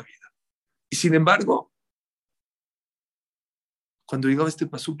positiva en la vida. Y sin embargo, cuando llegaba este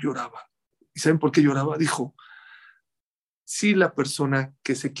pasuk lloraba. ¿Y saben por qué lloraba? Dijo, si la persona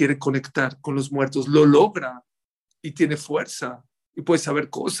que se quiere conectar con los muertos lo logra y tiene fuerza y puede saber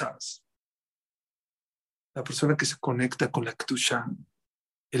cosas, la persona que se conecta con la Kedusha,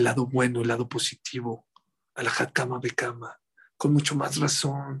 el lado bueno, el lado positivo, a la Hatkama Bekama, con mucho más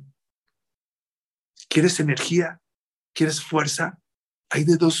razón. ¿Quieres energía? ¿Quieres fuerza? Hay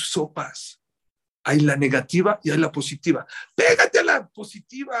de dos sopas. Hay la negativa y hay la positiva. Pégate a la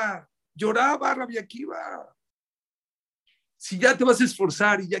positiva. Lloraba Rabbi Akiva. Si ya te vas a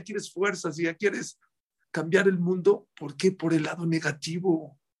esforzar y ya quieres fuerzas y ya quieres cambiar el mundo, ¿por qué por el lado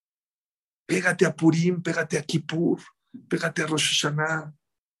negativo? Pégate a Purim, pégate a Kippur, pégate a Rosh Hashanah.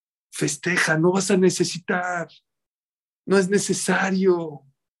 Festeja, no vas a necesitar. No es necesario.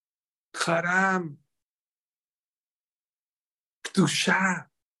 Haram. K'tushá.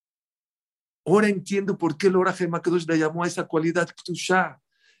 Ahora entiendo por qué el Oraje Makadosh le llamó a esa cualidad K'tushá.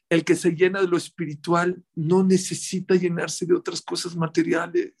 El que se llena de lo espiritual no necesita llenarse de otras cosas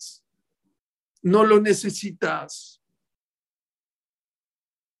materiales. No lo necesitas.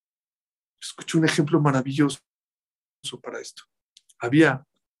 Escuché un ejemplo maravilloso para esto. Había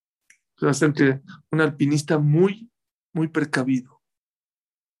un alpinista muy, muy precavido.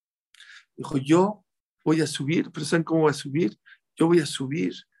 Dijo, yo voy a subir, pero ¿saben cómo voy a subir? Yo voy a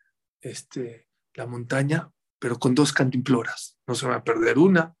subir la montaña, pero con 2 cantimploras. No se va a perder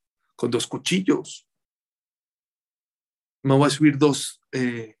una, con 2 cuchillos. Me voy a subir 2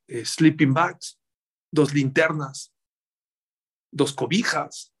 sleeping bags, 2 linternas, 2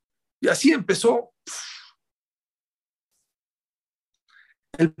 cobijas. Y así empezó.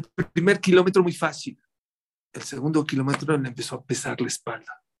 El primer kilómetro muy fácil. El segundo kilómetro le empezó a pesar la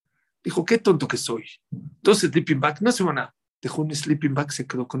espalda. Dijo, qué tonto que soy. 2 sleeping bags, no se van a... Dejó un sleeping bag, se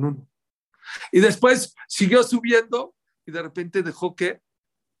quedó con uno. Y después siguió subiendo y de repente dejó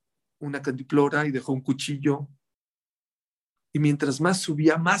una cantimplora y dejó un cuchillo. Y mientras más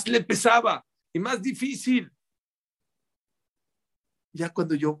subía, más le pesaba y más difícil. Ya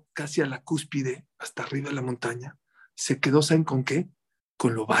cuando yo casi a la cúspide, hasta arriba de la montaña, se quedó, ¿saben con qué?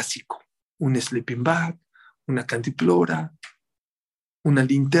 Con lo básico. Un sleeping bag, una cantimplora, una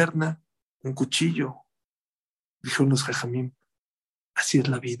linterna, un cuchillo. Dijo unos jajamim, así es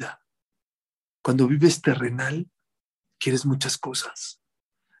la vida. Cuando vives terrenal, quieres muchas cosas.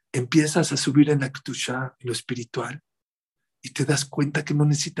 Empiezas a subir en la Ketushá, en lo espiritual, y te das cuenta que no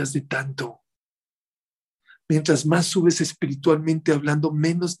necesitas de tanto. Mientras más subes espiritualmente hablando,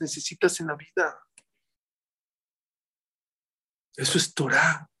 menos necesitas en la vida. Eso es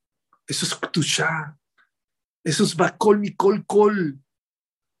Torah, eso es Ktushá, eso es Bakol Mikol Kol.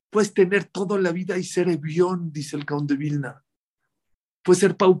 Puedes tener todo en la vida y ser evión, dice el Gaón de Vilna. Puedes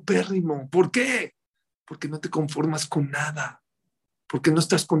ser paupérrimo. ¿Por qué? Porque no te conformas con nada, porque no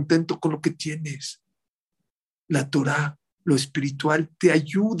estás contento con lo que tienes. La Torah, lo espiritual, te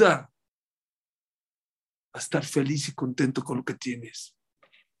ayuda a estar feliz y contento con lo que tienes.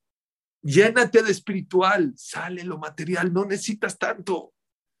 Llénate de espiritual, sale lo material, no necesitas tanto.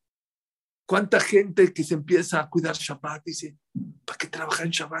 ¿Cuánta gente que se empieza a cuidar Shabbat dice, ¿para qué trabajar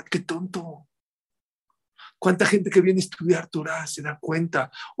en Shabbat? ¡Qué tonto! ¿Cuánta gente que viene a estudiar Torah se da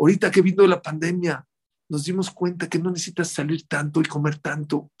cuenta? Ahorita que vino la pandemia, nos dimos cuenta que no necesitas salir tanto y comer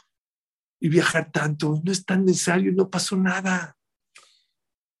tanto y viajar tanto. No es tan necesario, no pasó nada.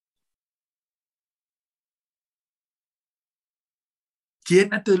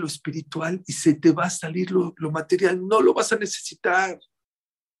 Llénate de lo espiritual y se te va a salir lo material. No lo vas a necesitar.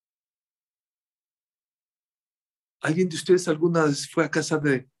 ¿Alguien de ustedes alguna vez fue a casa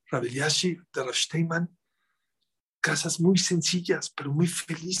de Rabbi Elyashiv, de Rav Steinman? Casas muy sencillas, pero muy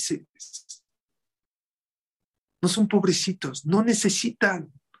felices. No son pobrecitos, no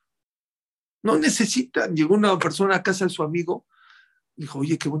necesitan. No necesitan. Llegó una persona a casa de su amigo, dijo,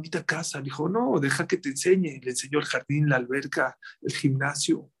 oye, qué bonita casa. Dijo, no, deja que te enseñe. Le enseñó el jardín, la alberca, el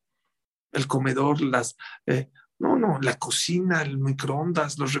gimnasio, el comedor, la cocina, el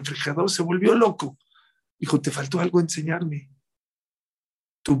microondas, los refrigeradores. Se volvió loco. Dijo, te faltó algo enseñarme.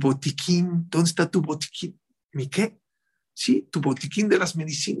 Tu botiquín, ¿dónde está tu botiquín? ¿Mi qué? Sí, tu botiquín de las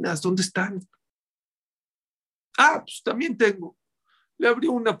medicinas, ¿dónde están? Ah, pues también tengo. Le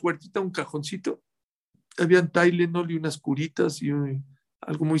abrió una puertita, un cajoncito. Habían Tylenol y unas curitas y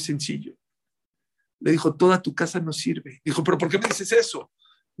algo muy sencillo. Le dijo, toda tu casa no sirve. Dijo, ¿pero por qué me dices eso?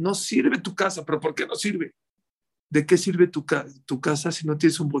 No sirve tu casa, ¿pero por qué no sirve? ¿De qué sirve tu casa si no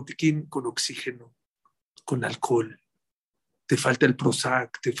tienes un botiquín con oxígeno, con alcohol? Te falta el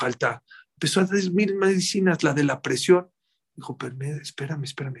Prozac, te falta... Empezó a decir mil medicinas, la de la presión. Dijo, pero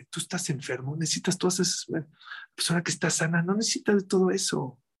espérame, tú estás enfermo, necesitas todas esas... La persona que está sana no necesita de todo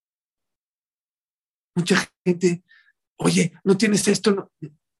eso. Mucha gente, oye, ¿no tienes esto? No,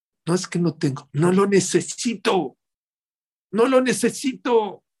 no es que no tengo, no lo necesito. No lo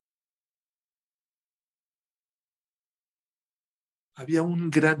necesito. Había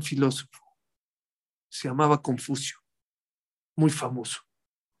un gran filósofo, se llamaba Confucio, muy famoso.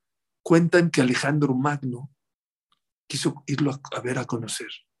 Cuentan que Alejandro Magno quiso irlo a ver a conocer.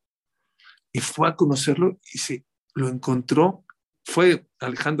 Y fue a conocerlo y se lo encontró. Fue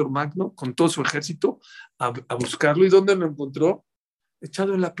Alejandro Magno con todo su ejército a buscarlo. ¿Y dónde lo encontró?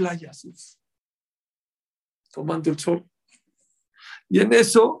 Echado en la playa, así, tomando el sol. Y en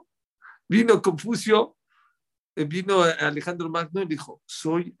eso vino Confucio, vino Alejandro Magno y dijo,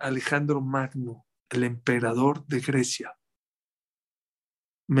 soy Alejandro Magno, el emperador de Grecia.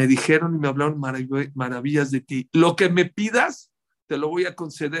 Me dijeron y me hablaron maravillas de ti. Lo que me pidas, te lo voy a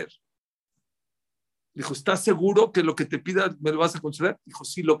conceder. Dijo, ¿estás seguro que lo que te pidas me lo vas a conceder? Dijo,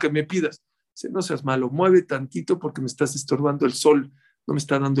 sí, lo que me pidas. Dice, no seas malo, mueve tantito porque me estás estorbando el sol, no me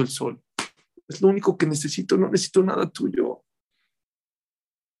está dando el sol. Es lo único que necesito, no necesito nada tuyo.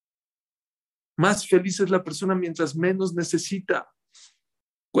 Más feliz es la persona mientras menos necesita.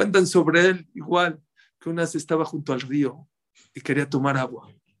 Cuentan sobre él igual, que una vez estaba junto al río y quería tomar agua.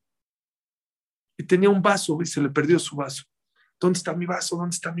 Y tenía un vaso y se le perdió su vaso. ¿Dónde está mi vaso?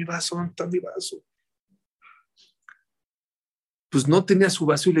 ¿Dónde está mi vaso? ¿Dónde está mi vaso? Pues no tenía su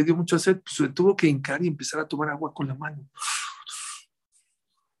vaso y le dio mucho sed, pues se tuvo que hincar y empezar a tomar agua con la mano.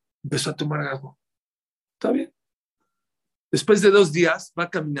 Empezó a tomar agua. ¿Está bien? Después de 2 días va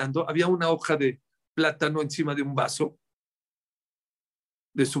caminando, había una hoja de plátano encima de un vaso,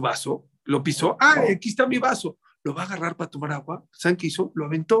 de su vaso, lo pisó, aquí está mi vaso, lo va a agarrar para tomar agua, ¿saben qué hizo? Lo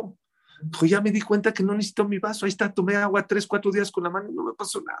aventó. Dijo, ya me di cuenta que no necesito mi vaso, ahí está, tomé agua 3, 4 días con la mano y no me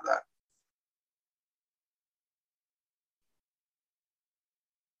pasó nada.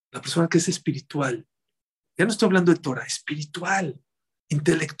 La persona que es espiritual, ya no estoy hablando de Torah, espiritual,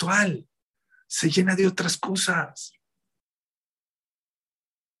 intelectual, se llena de otras cosas.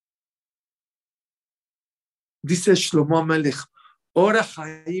 Dice Shlomo Amelech, Ora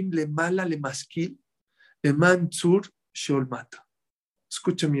Haim le mala le maskil, le manzur sheolmata.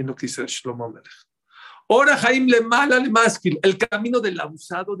 Escuchen bien lo que dice Shlomo Amelech. Ora Haim le mala le maskil. El camino del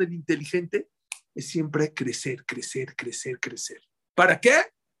abusado, del inteligente, es siempre crecer, crecer, crecer, crecer. ¿Para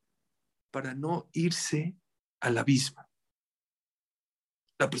qué? Para no irse al abismo.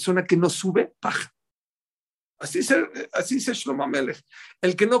 La persona que no sube, baja. Así dice Shlomo Amelech.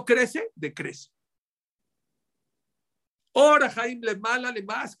 El que no crece, decrece. Ora Jaim le mala, le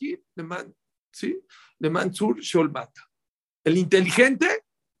maski, le man, ¿sí? Le mansur sholmata. El inteligente,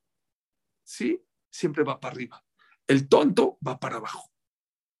 ¿sí? Siempre va para arriba. El tonto va para abajo.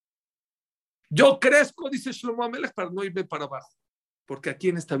 Yo crezco, dice Shlomo Amelech, para no irme para abajo. Porque aquí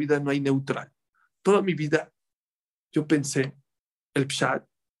en esta vida no hay neutral. Toda mi vida yo pensé, el pshat,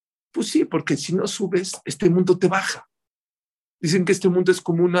 pues sí, porque si no subes, este mundo te baja. Dicen que este mundo es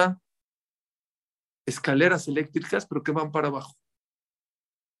como una escaleras eléctricas, pero que van para abajo.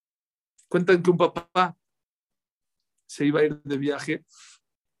 Cuentan que un papá se iba a ir de viaje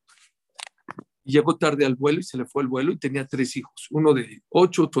y llegó tarde al vuelo y se le fue el vuelo y tenía 3 hijos, uno de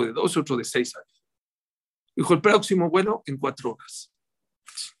 8, otro de 12, otro de 6 años. Dijo, el próximo vuelo en 4 horas.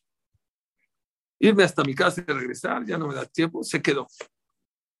 Irme hasta mi casa y regresar, ya no me da tiempo, se quedó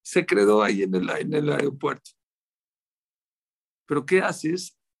ahí en el aeropuerto. Pero ¿qué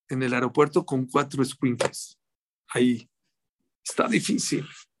haces en el aeropuerto con 4 escuincles? Ahí. Está difícil.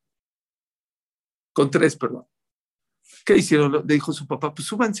 Con 3, perdón. ¿Qué hicieron? Le dijo su papá, pues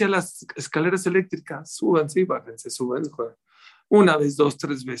súbanse a las escaleras eléctricas, súbanse y bájense, súbanse. Una vez, 2,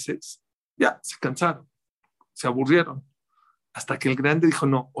 3 veces. Ya, se cansaron, se aburrieron. Hasta que el grande dijo,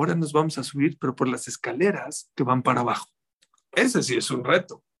 no, ahora nos vamos a subir, pero por las escaleras que van para abajo. Ese sí es un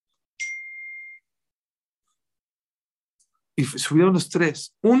reto. Y subieron los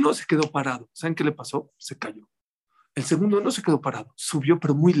 3. Uno se quedó parado. ¿Saben qué le pasó? Se cayó. El segundo no se quedó parado. Subió,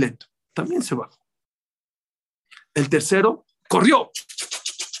 pero muy lento. También se bajó. El tercero corrió.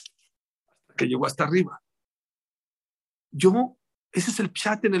 Que llegó hasta arriba. Ese es el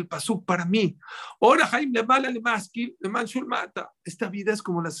pshat en el pasuk para mí. Ahora Jaime le mala le maski, le manshul mata. Esta vida es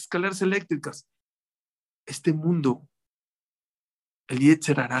como las escaleras eléctricas. Este mundo, el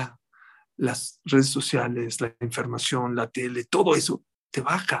Yetzer Hará, las redes sociales, la información, la tele, todo eso te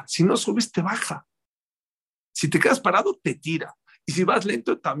baja. Si no subes, te baja. Si te quedas parado, te tira. Y si vas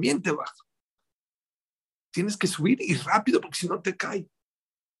lento, también te baja. Tienes que subir y rápido porque si no te cae.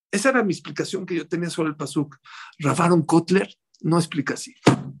 Esa era mi explicación que yo tenía sobre el pasuk. Rav Aaron Kotler no explica así.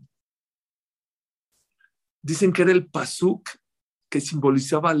 Dicen que era el pasuk que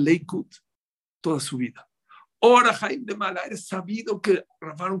simbolizaba Leikut toda su vida. Ahora Jaime de Mala, eres sabido que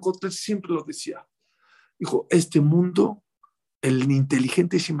Rav Aaron Kotler siempre lo decía. Dijo, este mundo, el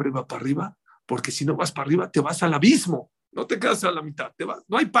inteligente siempre va para arriba, porque si no vas para arriba, te vas al abismo. No te quedas a la mitad, te vas,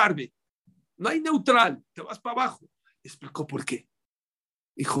 no hay parve, no hay neutral, te vas para abajo. Explicó por qué.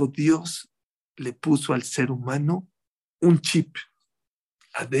 Dijo, Dios le puso al ser humano un chip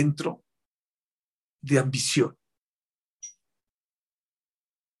adentro de ambición.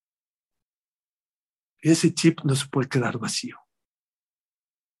 Y ese chip no se puede quedar vacío.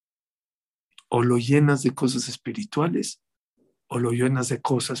 O lo llenas de cosas espirituales o lo llenas de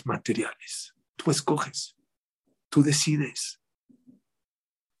cosas materiales. Tú escoges, tú decides.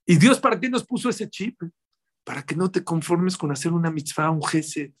 ¿Y Dios para qué nos puso ese chip? Para que no te conformes con hacer una mitzvah, un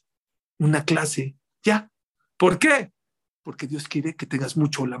gesed, una clase. Ya. ¿Por qué? Porque Dios quiere que tengas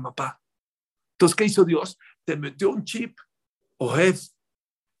mucho la mapá. Entonces, ¿qué hizo Dios? Te metió un chip. Ohev.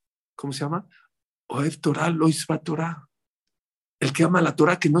 ¿Cómo se llama? Ohev Torah, lo isba Torah. El que ama la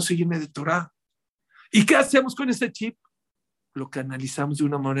Torah, que no se llene de Torah. ¿Y qué hacemos con ese chip? Lo que analizamos de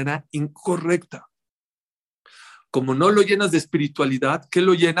una manera incorrecta. Como no lo llenas de espiritualidad, ¿qué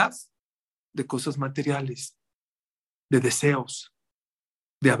lo llenas? De cosas materiales, de deseos,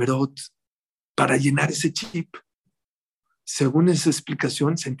 de averot, para llenar ese chip. Según esa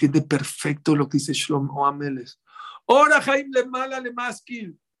explicación, se entiende perfecto lo que dice Shlomo Amelech. Ora Jaim le mala le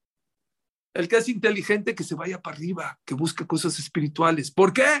maskil. El que es inteligente, que se vaya para arriba, que busque cosas espirituales.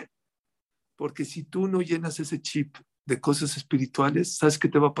 ¿Por qué? Porque si tú no llenas ese chip de cosas espirituales, ¿sabes qué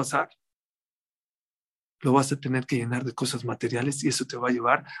te va a pasar? Lo vas a tener que llenar de cosas materiales y eso te va a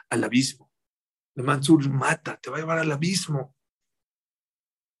llevar al abismo. El Mansur mata, te va a llevar al abismo.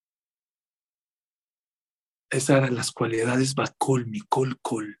 Esas eran las cualidades Bakol, Mikol,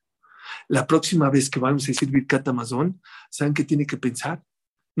 Kol. La próxima vez que vamos a decir Birkat Amazon, ¿saben qué tiene que pensar?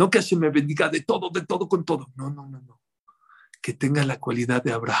 No que Hashem me bendiga de todo, con todo. No, no, no, no. Que tenga la cualidad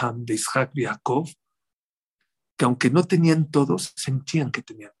de Abraham, de Isaac, de Jacob, que aunque no tenían todos, sentían que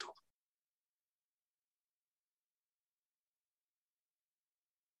tenían todo.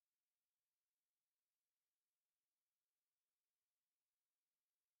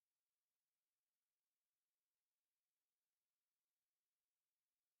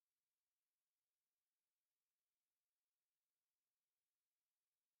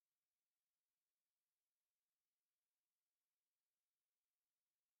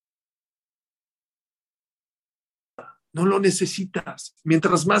 No lo necesitas.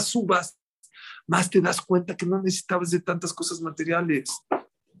 Mientras más subas, más te das cuenta que no necesitabas de tantas cosas materiales.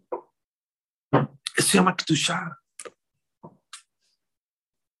 Eso se llama Ketushá.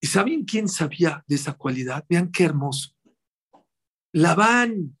 ¿Y saben quién sabía de esa cualidad? Vean qué hermoso.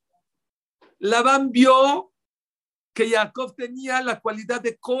 Labán. Labán vio que Jacob tenía la cualidad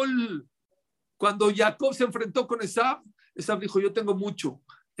de Col. Cuando Jacob se enfrentó con Esab, Esab dijo, yo tengo mucho.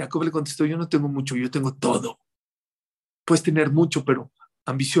 Jacob le contestó, yo no tengo mucho, yo tengo todo. Puedes tener mucho, pero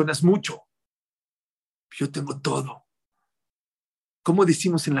ambicionas mucho. Yo tengo todo. ¿Cómo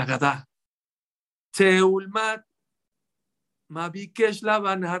decimos en la Gadá? Seulmat, ma bikesh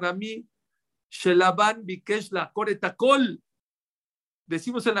Laban harami, shelaban bikesh la koretakol.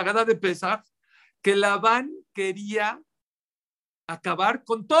 Decimos en la Gadá de Pesach que Labán quería acabar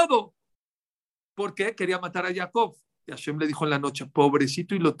con todo. ¿Por qué? Quería matar a Jacob. Y Hashem le dijo en la noche,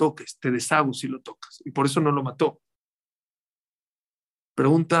 pobrecito y lo toques, te deshago si lo tocas. Y por eso no lo mató.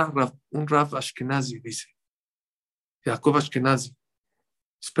 Pregunta un Rav Ashkenazi, dice, Jacob Ashkenazi,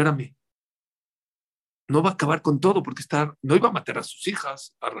 espérame, no va a acabar con todo porque no iba a matar a sus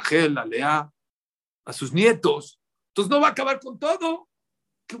hijas, a Rachel, a Lea, a sus nietos. Entonces no va a acabar con todo.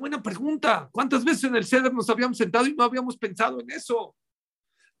 Qué buena pregunta. ¿Cuántas veces en el Seder nos habíamos sentado y no habíamos pensado en eso?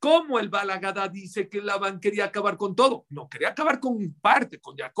 ¿Cómo el Balagada dice que Labán quería acabar con todo? No, quería acabar con parte,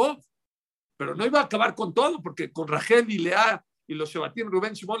 con Jacob, pero no iba a acabar con todo porque con Rachel y Lea y los Shebatim,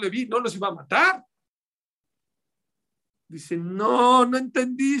 Rubén, Shimón, Leví, no los iba a matar. Dice, no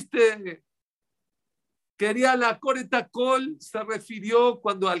entendiste. Quería la Coretacol, se refirió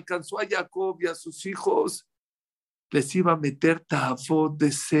cuando alcanzó a Jacob y a sus hijos, les iba a meter tafot,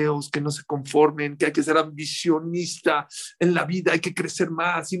 deseos, que no se conformen, que hay que ser ambicionista en la vida, hay que crecer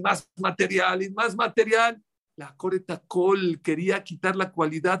más y más material y más material. La Coretacol quería quitar la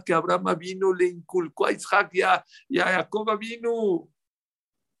cualidad que Abraham vino, le inculcó a Isaac y a Jacob vino.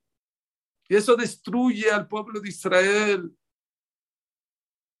 Y eso destruye al pueblo de Israel.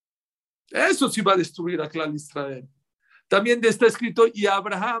 Eso sí va a destruir a clan Israel. También está escrito, y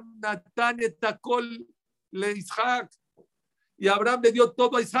Abraham, Natán, Etacol, le Isaac. Y Abraham le dio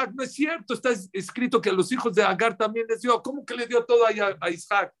todo a Isaac. No es cierto, está escrito que a los hijos de Agar también les dio. ¿Cómo que le dio todo a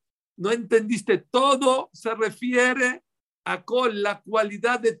Isaac? No entendiste. Todo se refiere a Col, la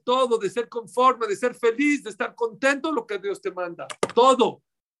cualidad de todo, de ser conforme, de ser feliz, de estar contento, lo que Dios te manda. Todo.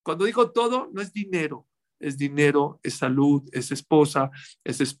 Cuando digo todo, no es dinero. Es dinero, es salud, es esposa,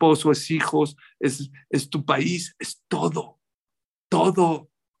 es esposo, es hijos, es tu país, es todo. Todo.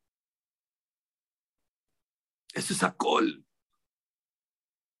 Eso es Acol.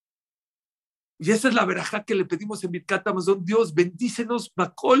 Y esa es la verajá que le pedimos en Birkat Hamazon. Dios, bendícenos,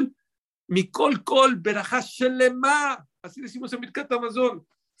 Bacol, Mikol Kol, verajá Shelema. Así decimos en Birkat Hamazon.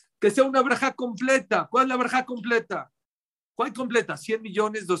 Que sea una verajá completa. ¿Cuál es la verajá completa? ¿Cuál completa? ¿100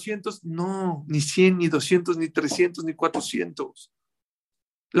 millones, 200? No, ni 100, ni 200, ni 300, ni 400.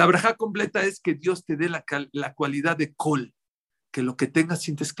 La verajá completa es que Dios te dé la cualidad de Kol, que lo que tengas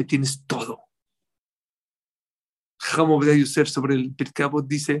sientes que tienes todo. Jajam Ovadia Yosef sobre el Pirkei Avot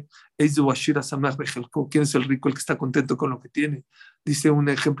dice, ¿quién es el rico, el que está contento con lo que tiene? Dice un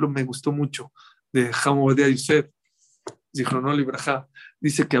ejemplo, me gustó mucho, de Jajam Ovadia Yosef, Zichrono Libraja.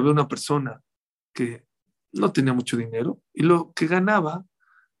 Dice que había una persona que no tenía mucho dinero y lo que ganaba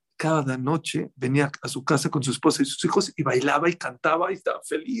cada noche venía a su casa con su esposa y sus hijos y bailaba y cantaba y estaba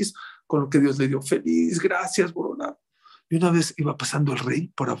feliz con lo que Dios le dio. Feliz, gracias, Borona. Y una vez iba pasando el rey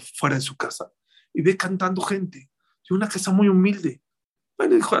por afuera de su casa y ve cantando gente. Y una casa muy humilde.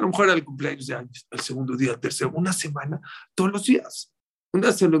 Bueno, dijo, a lo mejor era el cumpleaños de años, el segundo día, el tercero, una semana, todos los días. Una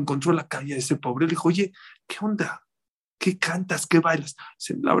vez se lo encontró en la calle a ese pobre, le dijo, oye, ¿qué onda? ¿Qué cantas? ¿Qué bailas?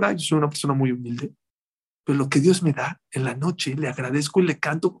 Dice, la verdad, yo soy una persona muy humilde, pero lo que Dios me da en la noche, le agradezco y le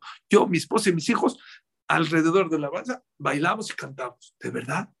canto. Yo, mi esposa y mis hijos, alrededor de la mesa, bailamos y cantamos. ¿De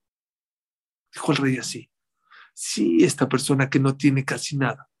verdad? Dijo el rey así. Sí, esta persona que no tiene casi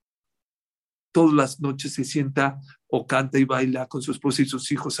nada, todas las noches se sienta o canta y baila con su esposa y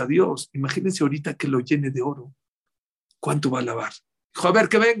sus hijos a Dios. Imagínense ahorita que lo llene de oro. ¿Cuánto va a lavar? Dijo, a ver,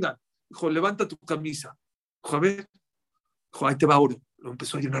 que vengan. Dijo, levanta tu camisa. Dijo, a ver. Dijo, ahí te va oro. Lo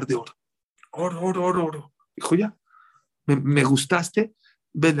empezó a llenar de oro. Oro, oro, oro, oro. Dijo, ya, me gustaste,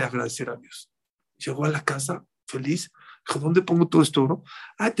 vele a agradecer a Dios. Llegó a la casa feliz. Dijo, ¿dónde pongo todo este oro?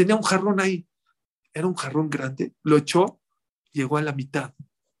 Ah, tenía un jarrón ahí. Era un jarrón grande. Lo echó, llegó a la mitad.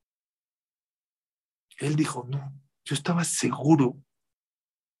 Él dijo, no, yo estaba seguro,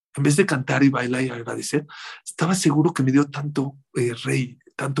 en vez de cantar y bailar y agradecer, estaba seguro que me dio tanto rey,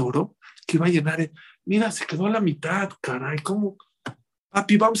 tanto oro, que iba a llenar. Mira, se quedó a la mitad, caray, ¿cómo?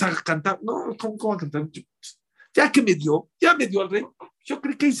 Papi, vamos a cantar. No, ¿cómo va a cantar? Ya me dio el rey, Yo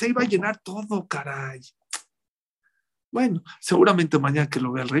creí que se iba a llenar todo, caray. Bueno, seguramente mañana que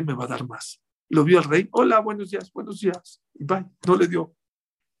lo vea el rey me va a dar más. Lo vio el rey, hola, buenos días, y bye, no le dio.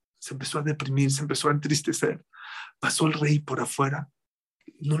 Se empezó a deprimir, se empezó a entristecer. Pasó el rey por afuera,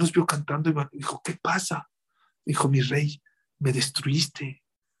 no los vio cantando y dijo, ¿qué pasa? Dijo, mi rey, me destruiste.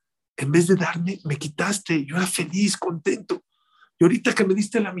 En vez de darme, me quitaste. Yo era feliz, contento. Y ahorita que me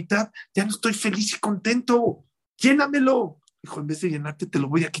diste la mitad, ya no estoy feliz y contento. Llénamelo. Dijo, en vez de llenarte, te lo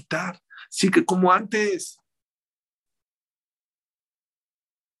voy a quitar. Sigue como antes.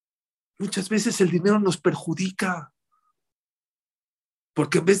 Muchas veces el dinero nos perjudica,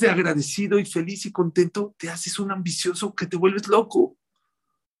 porque en vez de agradecido y feliz y contento, te haces un ambicioso que te vuelves loco.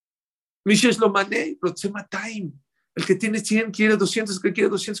 Mishesh lo mané, rotzema time. El que tiene 100 quiere 200, el que quiere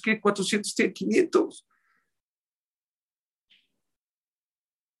 200 quiere 400, quiere 500.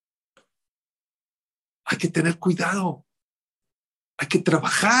 Hay que tener cuidado, hay que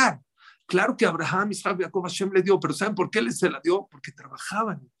trabajar. Claro que Abraham, Isaac, Jacob, Hashem le dio, pero ¿saben por qué les se la dio? Porque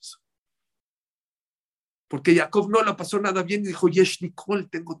trabajaban en eso. Porque Jacob no la pasó nada bien y dijo, Yesh Nicole,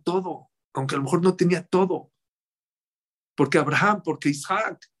 tengo todo, aunque a lo mejor no tenía todo. Porque Abraham, porque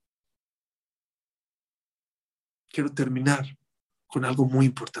Isaac. Quiero terminar con algo muy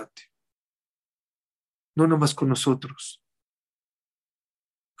importante. No nomás con nosotros.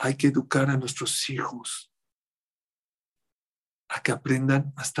 Hay que educar a nuestros hijos a que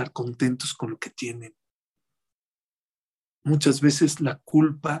aprendan a estar contentos con lo que tienen. Muchas veces la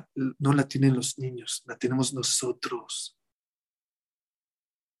culpa no la tienen los niños, la tenemos nosotros.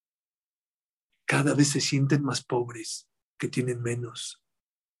 Cada vez se sienten más pobres, que tienen menos,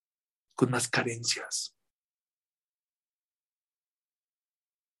 con más carencias.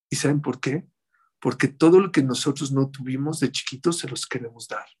 ¿Y saben por qué? Porque todo lo que nosotros no tuvimos de chiquitos se los queremos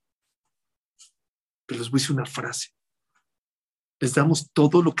dar. Pero les voy a decir una frase. Les damos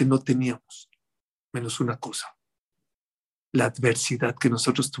todo lo que no teníamos, menos una cosa. La adversidad que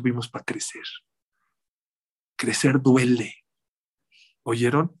nosotros tuvimos para crecer. Crecer duele.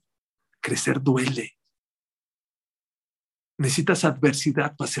 ¿Oyeron? Crecer duele. Necesitas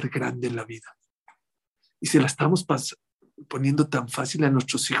adversidad para ser grande en la vida. Y si la estamos poniendo tan fácil a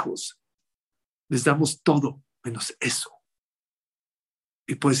nuestros hijos, les damos todo menos eso.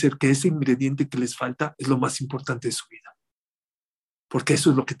 Y puede ser que ese ingrediente que les falta es lo más importante de su vida. Porque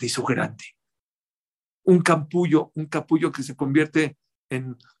eso es lo que te hizo grande. Un capullo que se convierte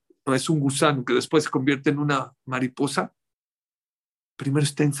no es un gusano, que después se convierte en una mariposa, primero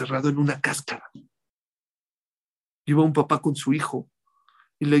está encerrado en una cáscara. Iba un papá con su hijo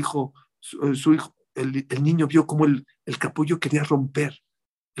y le dijo, su hijo, el niño vio cómo el capullo quería romper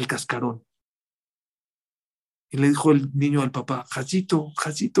el cascarón. Y le dijo el niño al papá, Jacito,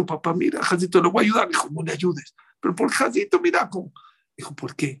 papá, mira, Jacito, le voy a ayudar. Dijo, no le ayudes. Pero por Jacito, mira cómo. Dijo,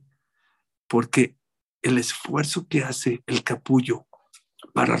 ¿por qué? Porque el esfuerzo que hace el capullo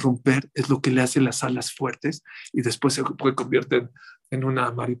para romper es lo que le hace las alas fuertes y después se convierte en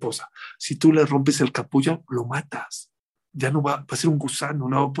una mariposa. Si tú le rompes el capullo, lo matas. Ya no va a ser un gusano,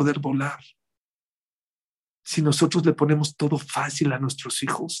 no va a poder volar. Si nosotros le ponemos todo fácil a nuestros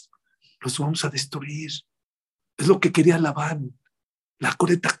hijos, los vamos a destruir. Es lo que quería Labán, la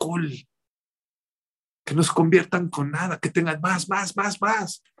coleta col, que no se conviertan con nada, que tengan más.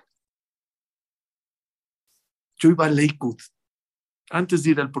 Yo iba a Lakewood. Antes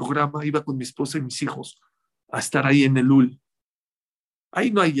de ir al programa, iba con mi esposa y mis hijos a estar ahí en el UL.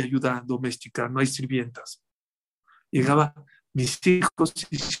 Ahí no hay ayuda doméstica, no hay sirvientas. Llegaba, mis hijos se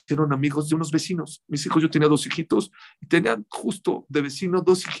hicieron amigos de unos vecinos. Mis hijos, yo tenía 2 hijitos y tenían justo de vecino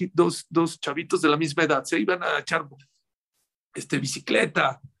dos chavitos de la misma edad. Se iban a echar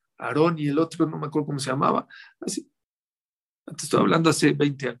bicicleta, Aarón y el otro, no me acuerdo cómo se llamaba. Así. Te estoy hablando hace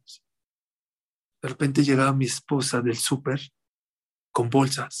 20 años. De repente llegaba mi esposa del súper con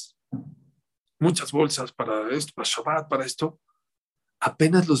bolsas, muchas bolsas para esto, para Shabbat, para esto.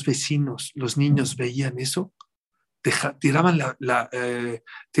 Apenas los vecinos, los niños veían eso, tiraban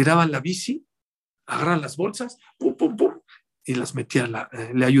la bici, agarraban las bolsas, pum, pum, pum, y las metían,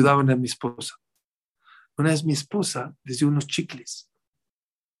 le ayudaban a mi esposa. Una vez mi esposa les dio unos chicles.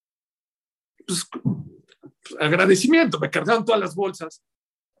 Pues, agradecimiento, me cargaron todas las bolsas.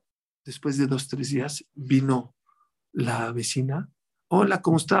 Después de 2, 3 días vino la vecina. Hola,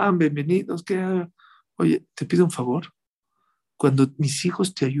 ¿cómo están? Bienvenidos. Oye, te pido un favor. Cuando mis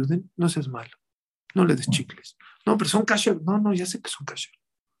hijos te ayuden, no seas malo. No le des chicles. No, pero son kasher. No, ya sé que son kasher.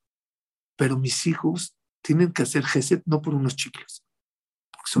 Pero mis hijos tienen que hacer gesed no por unos chicles,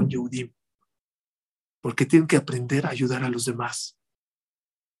 porque son Yehudim. Porque tienen que aprender a ayudar a los demás.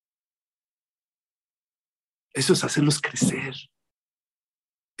 Eso es hacerlos crecer.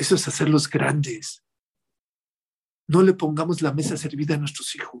 Eso es hacerlos grandes. No le pongamos la mesa servida a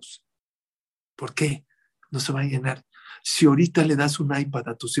nuestros hijos. ¿Por qué? No se va a llenar. Si ahorita le das un iPad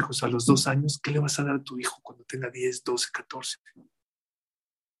a tus hijos a los 2 años, ¿qué le vas a dar a tu hijo cuando tenga 10, 12, 14?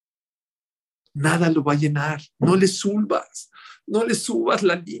 Nada lo va a llenar. No le subas. No le subas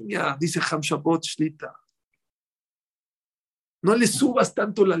la línea, dice Hamshabot Shlita. No le subas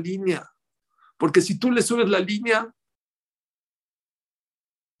tanto la línea. Porque si tú le subes la línea,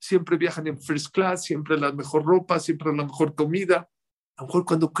 siempre viajan en first class, siempre la mejor ropa, siempre la mejor comida. A lo mejor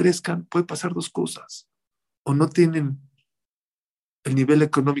cuando crezcan puede pasar dos cosas. O no tienen el nivel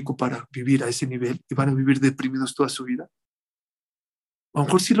económico para vivir a ese nivel y van a vivir deprimidos toda su vida. A lo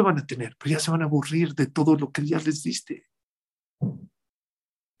mejor sí lo van a tener, pero ya se van a aburrir de todo lo que ya les diste.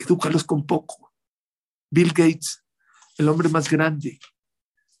 Edúcalos con poco. Bill Gates, el hombre más grande,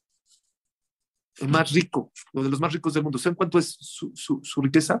 el más rico, uno de los más ricos del mundo. ¿Saben cuánto es su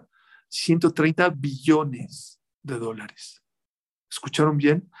riqueza? 130 billones de dólares. ¿Escucharon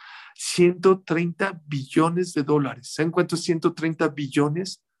bien? 130 billones de dólares. ¿Saben cuánto es 130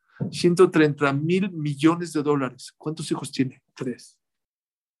 billones? 130.000 millones de dólares. ¿Cuántos hijos tiene? 3.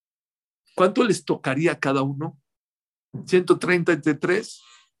 ¿Cuánto les tocaría a cada uno? 130 entre 3,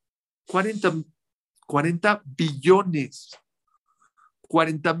 40 billones.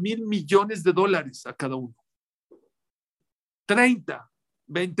 40.000 millones de dólares a cada uno. 30,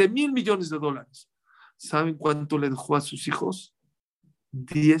 20.000 millones de dólares. ¿Saben cuánto le dejó a sus hijos?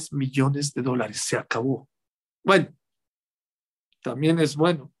 10 millones de dólares. Se acabó. Bueno, también es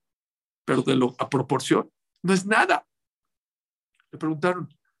bueno, pero a proporción no es nada. Le preguntaron,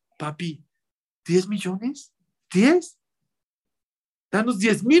 papi, ¿10 millones? ¿10? Danos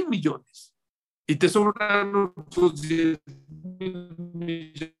 10.000 millones. Y te sobran otros 10.000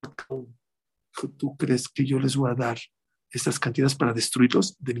 millones. ¿Tú crees que yo les voy a dar esas cantidades para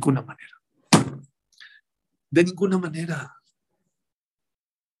destruirlos? De ninguna manera. De ninguna manera.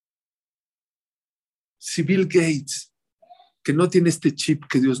 Si Bill Gates, que no tiene este chip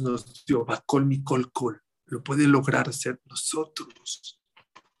que Dios nos dio, Bacol, Micol, Col, lo puede lograr hacer nosotros.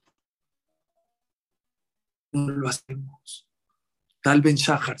 No lo hacemos. Tal Ben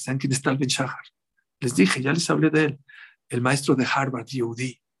Shahar, ¿saben quién es Tal Ben Shahar? Les dije, ya les hablé de él, el maestro de Harvard,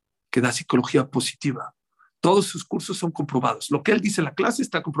 UD, que da psicología positiva. Todos sus cursos son comprobados. Lo que él dice en la clase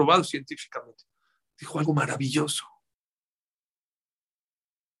está comprobado científicamente. Dijo algo maravilloso.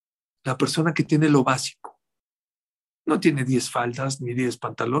 La persona que tiene lo básico, no tiene 10 faldas ni 10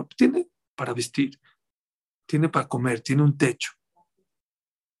 pantalones, tiene para vestir, tiene para comer, tiene un techo.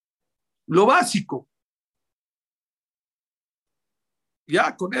 Lo básico.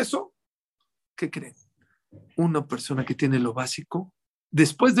 Ya con eso, ¿qué creen? Una persona que tiene lo básico,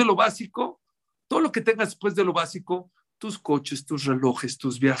 después de lo básico, todo lo que tengas después de lo básico, tus coches, tus relojes,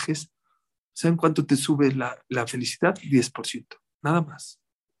 tus viajes, ¿saben cuánto te sube la felicidad? 10%, nada más.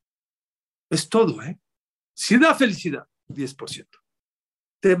 Es todo, ¿eh? Si da felicidad, 10%.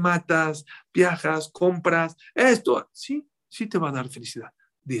 Te matas, viajas, compras, esto, sí, sí te va a dar felicidad,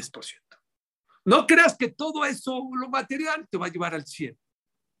 10%. No creas que todo eso, lo material, te va a llevar al 100%.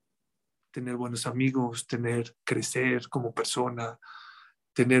 Tener buenos amigos, crecer como persona,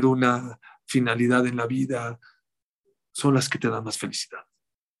 tener una finalidad en la vida, son las que te dan más felicidad.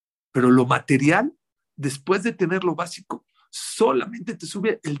 Pero lo material, después de tener lo básico, solamente te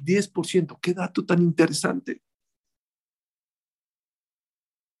sube el 10%. Qué dato tan interesante.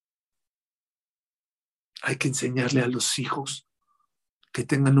 Hay que enseñarle a los hijos que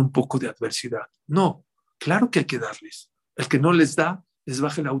tengan un poco de adversidad. No, claro que hay que darles. El que no les da, les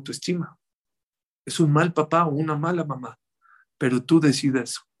baja la autoestima. Es un mal papá o una mala mamá. Pero tú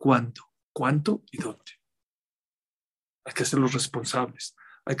decides cuánto y dónde. Hay que hacerlos responsables.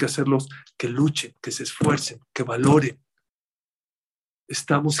 Hay que hacerlos que luchen, que se esfuercen, que valoren.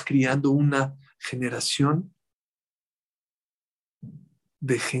 Estamos criando una generación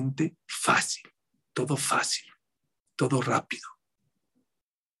de gente fácil, todo rápido.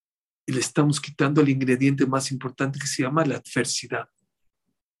 Y le estamos quitando el ingrediente más importante que se llama la adversidad.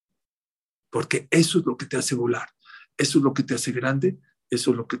 Porque eso es lo que te hace volar, eso es lo que te hace grande,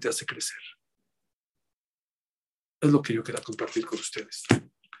 eso es lo que te hace crecer. Es lo que yo quería compartir con ustedes.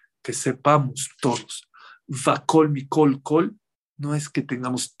 Que sepamos todos, Vacol, Micol, Col, no es que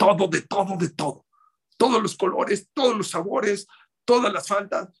tengamos todo, de todo, de todo. Todos los colores, todos los sabores, todas las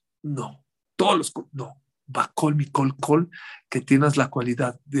faldas. No, no. Vacol, Micol, Col, que tienes la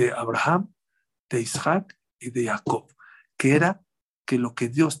cualidad de Abraham, de Isaac y de Jacob, que era que lo que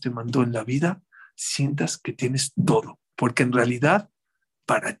Dios te mandó en la vida, sientas que tienes todo, porque en realidad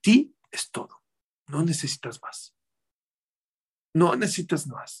para ti es todo. No necesitas más. No necesitas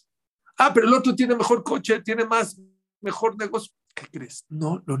más. Ah, pero el otro tiene mejor coche, tiene mejor negocio. ¿Qué crees?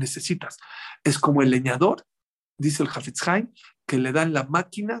 No lo necesitas. Es como el leñador, dice el Hafetz Haim, que le dan la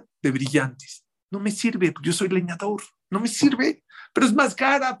máquina de brillantes. No me sirve, yo soy leñador. No me sirve, pero es más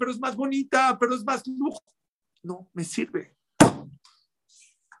cara, pero es más bonita, pero es más lujo. No me sirve.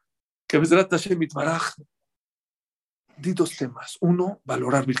 Que Bezrat Hashem Itbaraj, di dos temas. Uno,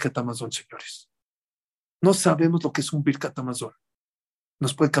 valorar Birkat Hamazon, señores. No sabemos lo que es un Birkat Hamazon.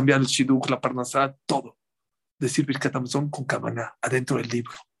 Nos puede cambiar el shidduch, la parnasá, todo. Decir Birkat Hamazon con kavaná, adentro del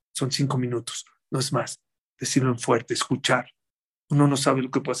libro. Son 5 minutos, no es más. Decirlo en fuerte, escuchar. Uno no sabe lo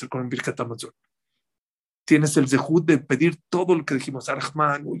que puede hacer con el Birkat Hamazon. Tienes el zehut de pedir todo lo que dijimos,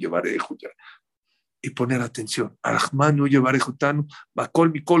 Arahman, Uyevareju, y poner atención. Arahman, Uyevareju, Tanu,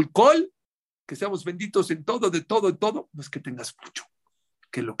 Bakol, Mikol, Kol, que seamos benditos en todo, de todo, en todo. No es que tengas mucho,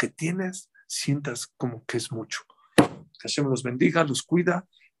 que lo que tienes sientas como que es mucho. Que Hashem los bendiga, los cuida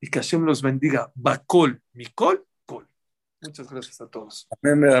y que Hashem los bendiga. Bakol, Mikol, Kol. Muchas gracias a todos.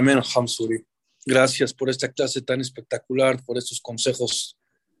 Amén, amén, Hamzuri. Gracias por esta clase tan espectacular, por estos consejos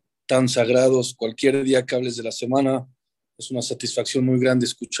tan sagrados. Cualquier día que hables de la semana, es una satisfacción muy grande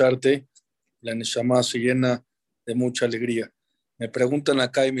escucharte. La Neshama se llena de mucha alegría. Me preguntan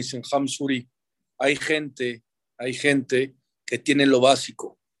acá y me dicen, Hamzuri, hay gente que tiene lo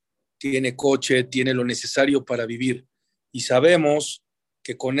básico, tiene coche, tiene lo necesario para vivir. Y sabemos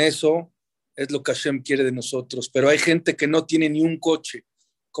que con eso es lo que Hashem quiere de nosotros. Pero hay gente que no tiene ni un coche.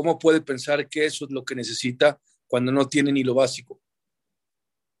 ¿Cómo puede pensar que eso es lo que necesita cuando no tiene ni lo básico?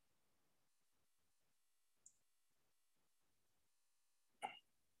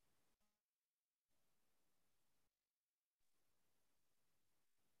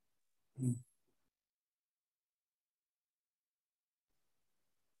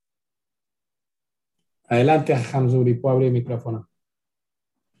 Adelante, Hamzuri, puedo abrir el micrófono.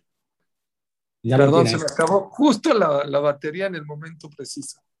 Ya perdón, se me acabó justo la batería en el momento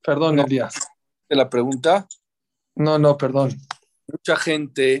preciso. Perdón, no, Elías. ¿Te la pregunta? No, perdón. Mucha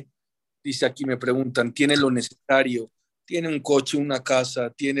gente, dice aquí, me preguntan, tiene lo necesario, tiene un coche, una casa,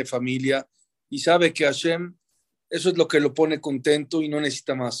 tiene familia y sabe que Hashem, eso es lo que lo pone contento y no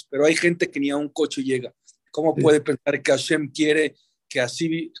necesita más. Pero hay gente que ni a un coche llega. ¿Cómo puede pensar que Hashem quiere que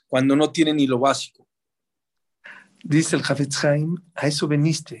así, cuando no tiene ni lo básico? Dice el Hafetz Haim, a eso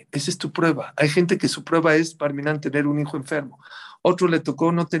veniste, esa es tu prueba. Hay gente que su prueba es Barminan tener un hijo enfermo, otro le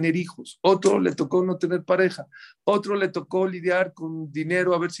tocó no tener hijos, otro le tocó no tener pareja, otro le tocó lidiar con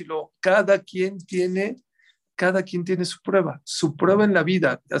dinero a ver si lo... Cada quien tiene su prueba en la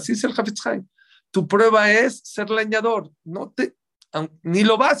vida. Así es el Hafetz Haim. Tu prueba es ser leñador, ni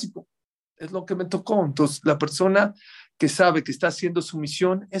lo básico, es lo que me tocó. Entonces la persona que sabe que está haciendo su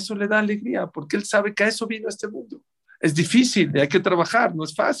misión, eso le da alegría, porque él sabe que a eso vino a este mundo. Es difícil, hay que trabajar, no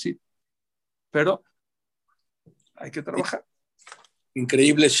es fácil, pero hay que trabajar.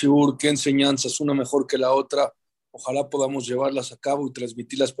 Increíble, Shiur, qué enseñanzas, una mejor que la otra. Ojalá podamos llevarlas a cabo y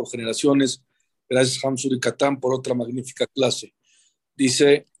transmitirlas por generaciones. Gracias, Hamzuri Katán, por otra magnífica clase.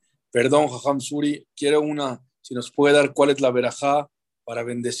 Dice, perdón, Hamzuri, quiero si nos puede dar cuál es la verajá para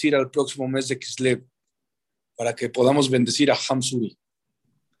bendecir al próximo mes de Kislev, para que podamos bendecir a Hamzuri.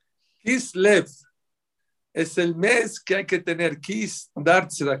 Kislev es el mes que hay que tener Kis,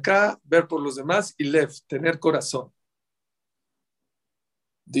 darse de acá, ver por los demás, y Lev, tener corazón.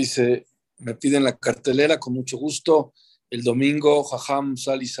 Dice, me piden la cartelera con mucho gusto. El domingo, Jajam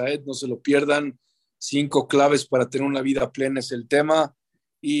Sal y Saed, no se lo pierdan. 5 claves para tener una vida plena es el tema.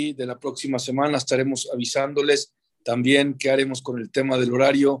 Y de la próxima semana estaremos avisándoles también qué haremos con el tema del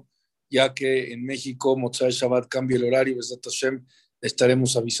horario, ya que en México, Motzai Shabbat cambia el horario. Besat Hashem,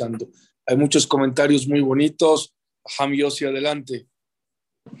 estaremos avisando. Hay muchos comentarios muy bonitos. Jajam Yossi, adelante.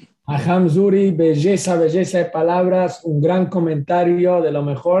 Hamzuri, belleza de palabras, un gran comentario de lo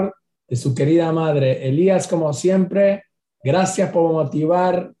mejor de su querida madre. Elías, como siempre, gracias por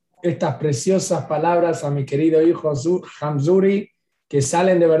motivar estas preciosas palabras a mi querido hijo Hamzuri, que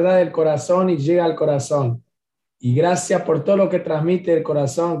salen de verdad del corazón y llega al corazón. Y gracias por todo lo que transmite el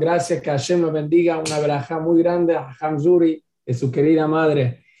corazón. Gracias, que Hashem nos bendiga. Una verajá muy grande a Hamzuri, de su querida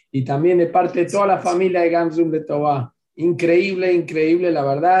madre. Y también de parte de toda la familia de Gamsum de Tobá. Increíble, la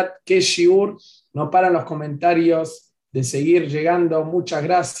verdad. Qué shiur. No paran los comentarios de seguir llegando. Muchas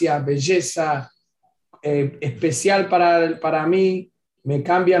gracias. Belleza especial para mí. Me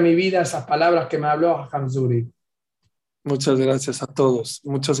cambia mi vida esas palabras que me habló Hamzuri. Muchas gracias a todos.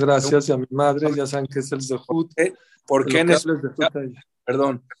 Muchas gracias. Y a mi madre, ya saben que es el Zehut. ¿Por qué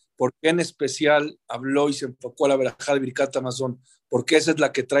en especial habló y se enfocó a la verajá de Birkat Hamazon? Porque esa es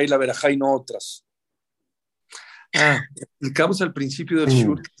la que trae la verajá y no otras. Explicamos al principio del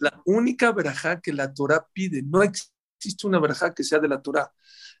shur que es la única verajá que la Torah pide. No existe una verajá que sea de la Torah.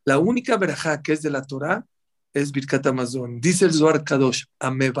 La única verajá que es de la Torah es Birkat Hamazon. Dice el Zohar Kadosh,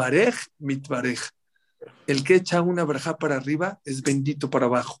 Amebarej mitbarej. El que echa una verajá para arriba es bendito para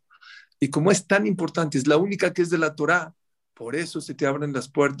abajo. Y como es tan importante, es la única que es de la Torah, por eso se te abren las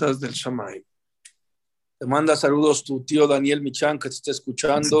puertas del Shammai. Te manda saludos tu tío Daniel Michan, que te está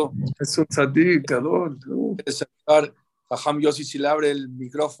escuchando. Es un tzadik, Adol. Jajam Yossi, si le abre el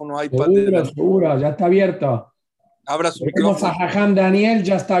micrófono, iPad. Seguro, ya está abierto. Abra su Vamos micrófono. a Jajam Daniel,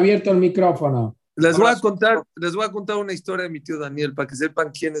 ya está abierto el micrófono. Les voy a contar una historia de mi tío Daniel, para que sepan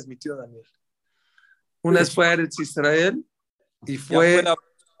quién es mi tío Daniel. Una vez fue a Eretz Israel y fue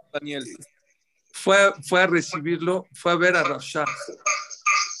a recibirlo, fue a ver a Rav Shach.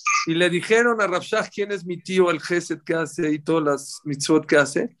 Y le dijeron a Rav Shach quién es mi tío, el Gesed que hace y todas las mitzvot que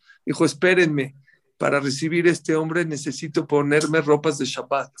hace. Dijo, espérenme, para recibir este hombre necesito ponerme ropas de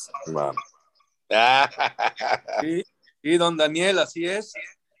Shabbat. Y don Daniel, así es.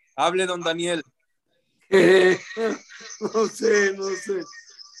 Hable, don Daniel. No sé.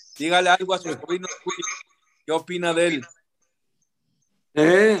 Dígale algo a su sobrino. ¿Qué opina de él?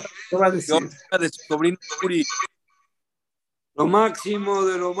 ¿Qué va a decir? ¿Qué opina de su sobrino Uri? Lo máximo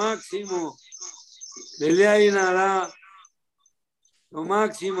de lo máximo. Belea y Nara. Lo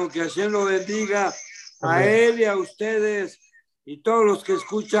máximo, que Hashem lo bendiga a él y a ustedes y todos los que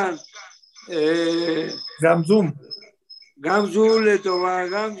escuchan. Gamzum. Gamzu, Letová,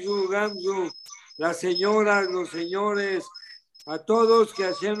 Gamzu. Las señoras, los señores, a todos que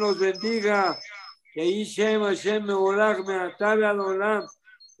Hashem los bendiga. Que Hashem Meolach Meatabe Adolam.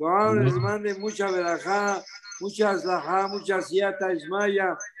 Les mande mucha verajá, mucha zahá, mucha siata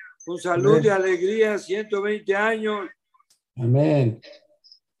ismaya, con salud y alegría, 120 años. Amén.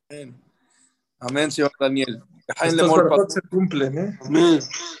 Amén, señor Daniel. Estos verajot se cumplen, ¿eh? Amén.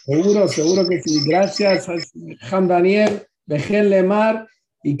 Seguro que sí. Gracias, Jajam Daniel, Bejel Lemar,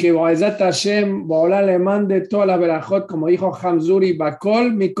 y que Ba'ezat Hashem, Ba'olá le mande toda la verajot, como dijo Hamzuri,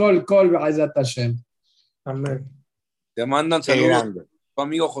 Bakol, Mikol, Kol, Ba'ezat Hashem. Amén. Te mandan saludos tu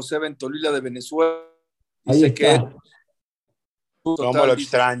amigo José Ventolila de Venezuela. Ahí Dice que está. ¿Cómo lo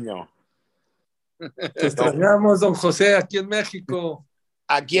extraño? Te extrañamos, don José, aquí en México.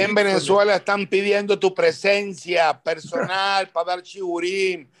 Aquí en Venezuela están pidiendo tu presencia personal para dar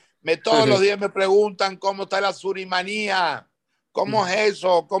shiurim. Todos los días me preguntan cómo está la surimanía. ¿Cómo es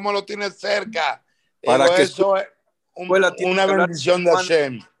eso? ¿Cómo lo tienes cerca? Para que eso es una bendición de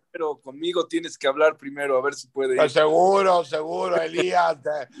Hashem. Pero conmigo tienes que hablar primero, a ver si puede ir. Pues seguro, Elías.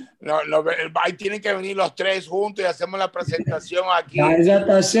 Ahí tienen que venir los tres juntos y hacemos la presentación aquí. Ba'ezat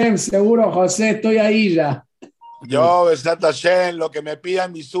Hashem, seguro, José, estoy ahí ya. Yo, Besat Hashem, lo que me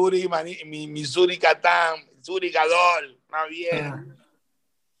pidan mi Suri Catán, Suri Gadol, más bien.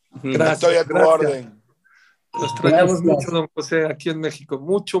 Gracias, estoy a tu orden. Los extrañamos mucho, don José, aquí en México.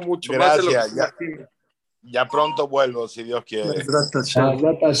 Mucho. Gracias. Más de lo que se imagina. Ya pronto vuelvo, si Dios quiere.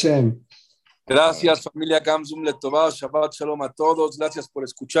 Ba'ezat Hashem. Gracias, familia Gamzum Letová. Shabbat Shalom a todos. Gracias por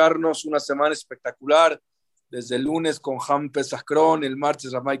escucharnos. Una semana espectacular. Desde el lunes con Ham Pesach Kron, el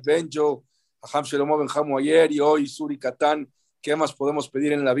martes Ramayk Benjo, Ham Shelomo Benjamu ayer y hoy Suri Katán. ¿Qué más podemos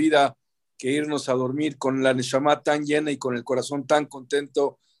pedir en la vida que irnos a dormir con la Neshama tan llena y con el corazón tan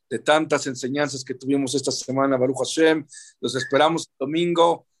contento de tantas enseñanzas que tuvimos esta semana? Baruch Hashem. Los esperamos el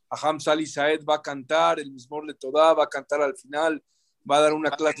domingo. Aham Sali Saed va a cantar, el Mizmor Letodá va a cantar al final, va a dar una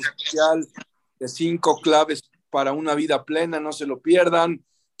clase especial de 5 claves para una vida plena, no se lo pierdan.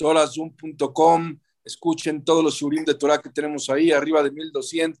 torazoom.com, escuchen todos los shurim de Torah que tenemos ahí, arriba de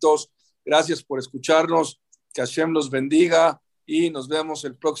 1200. Gracias por escucharnos, que Hashem los bendiga y nos vemos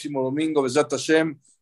el próximo domingo, Besat Hashem.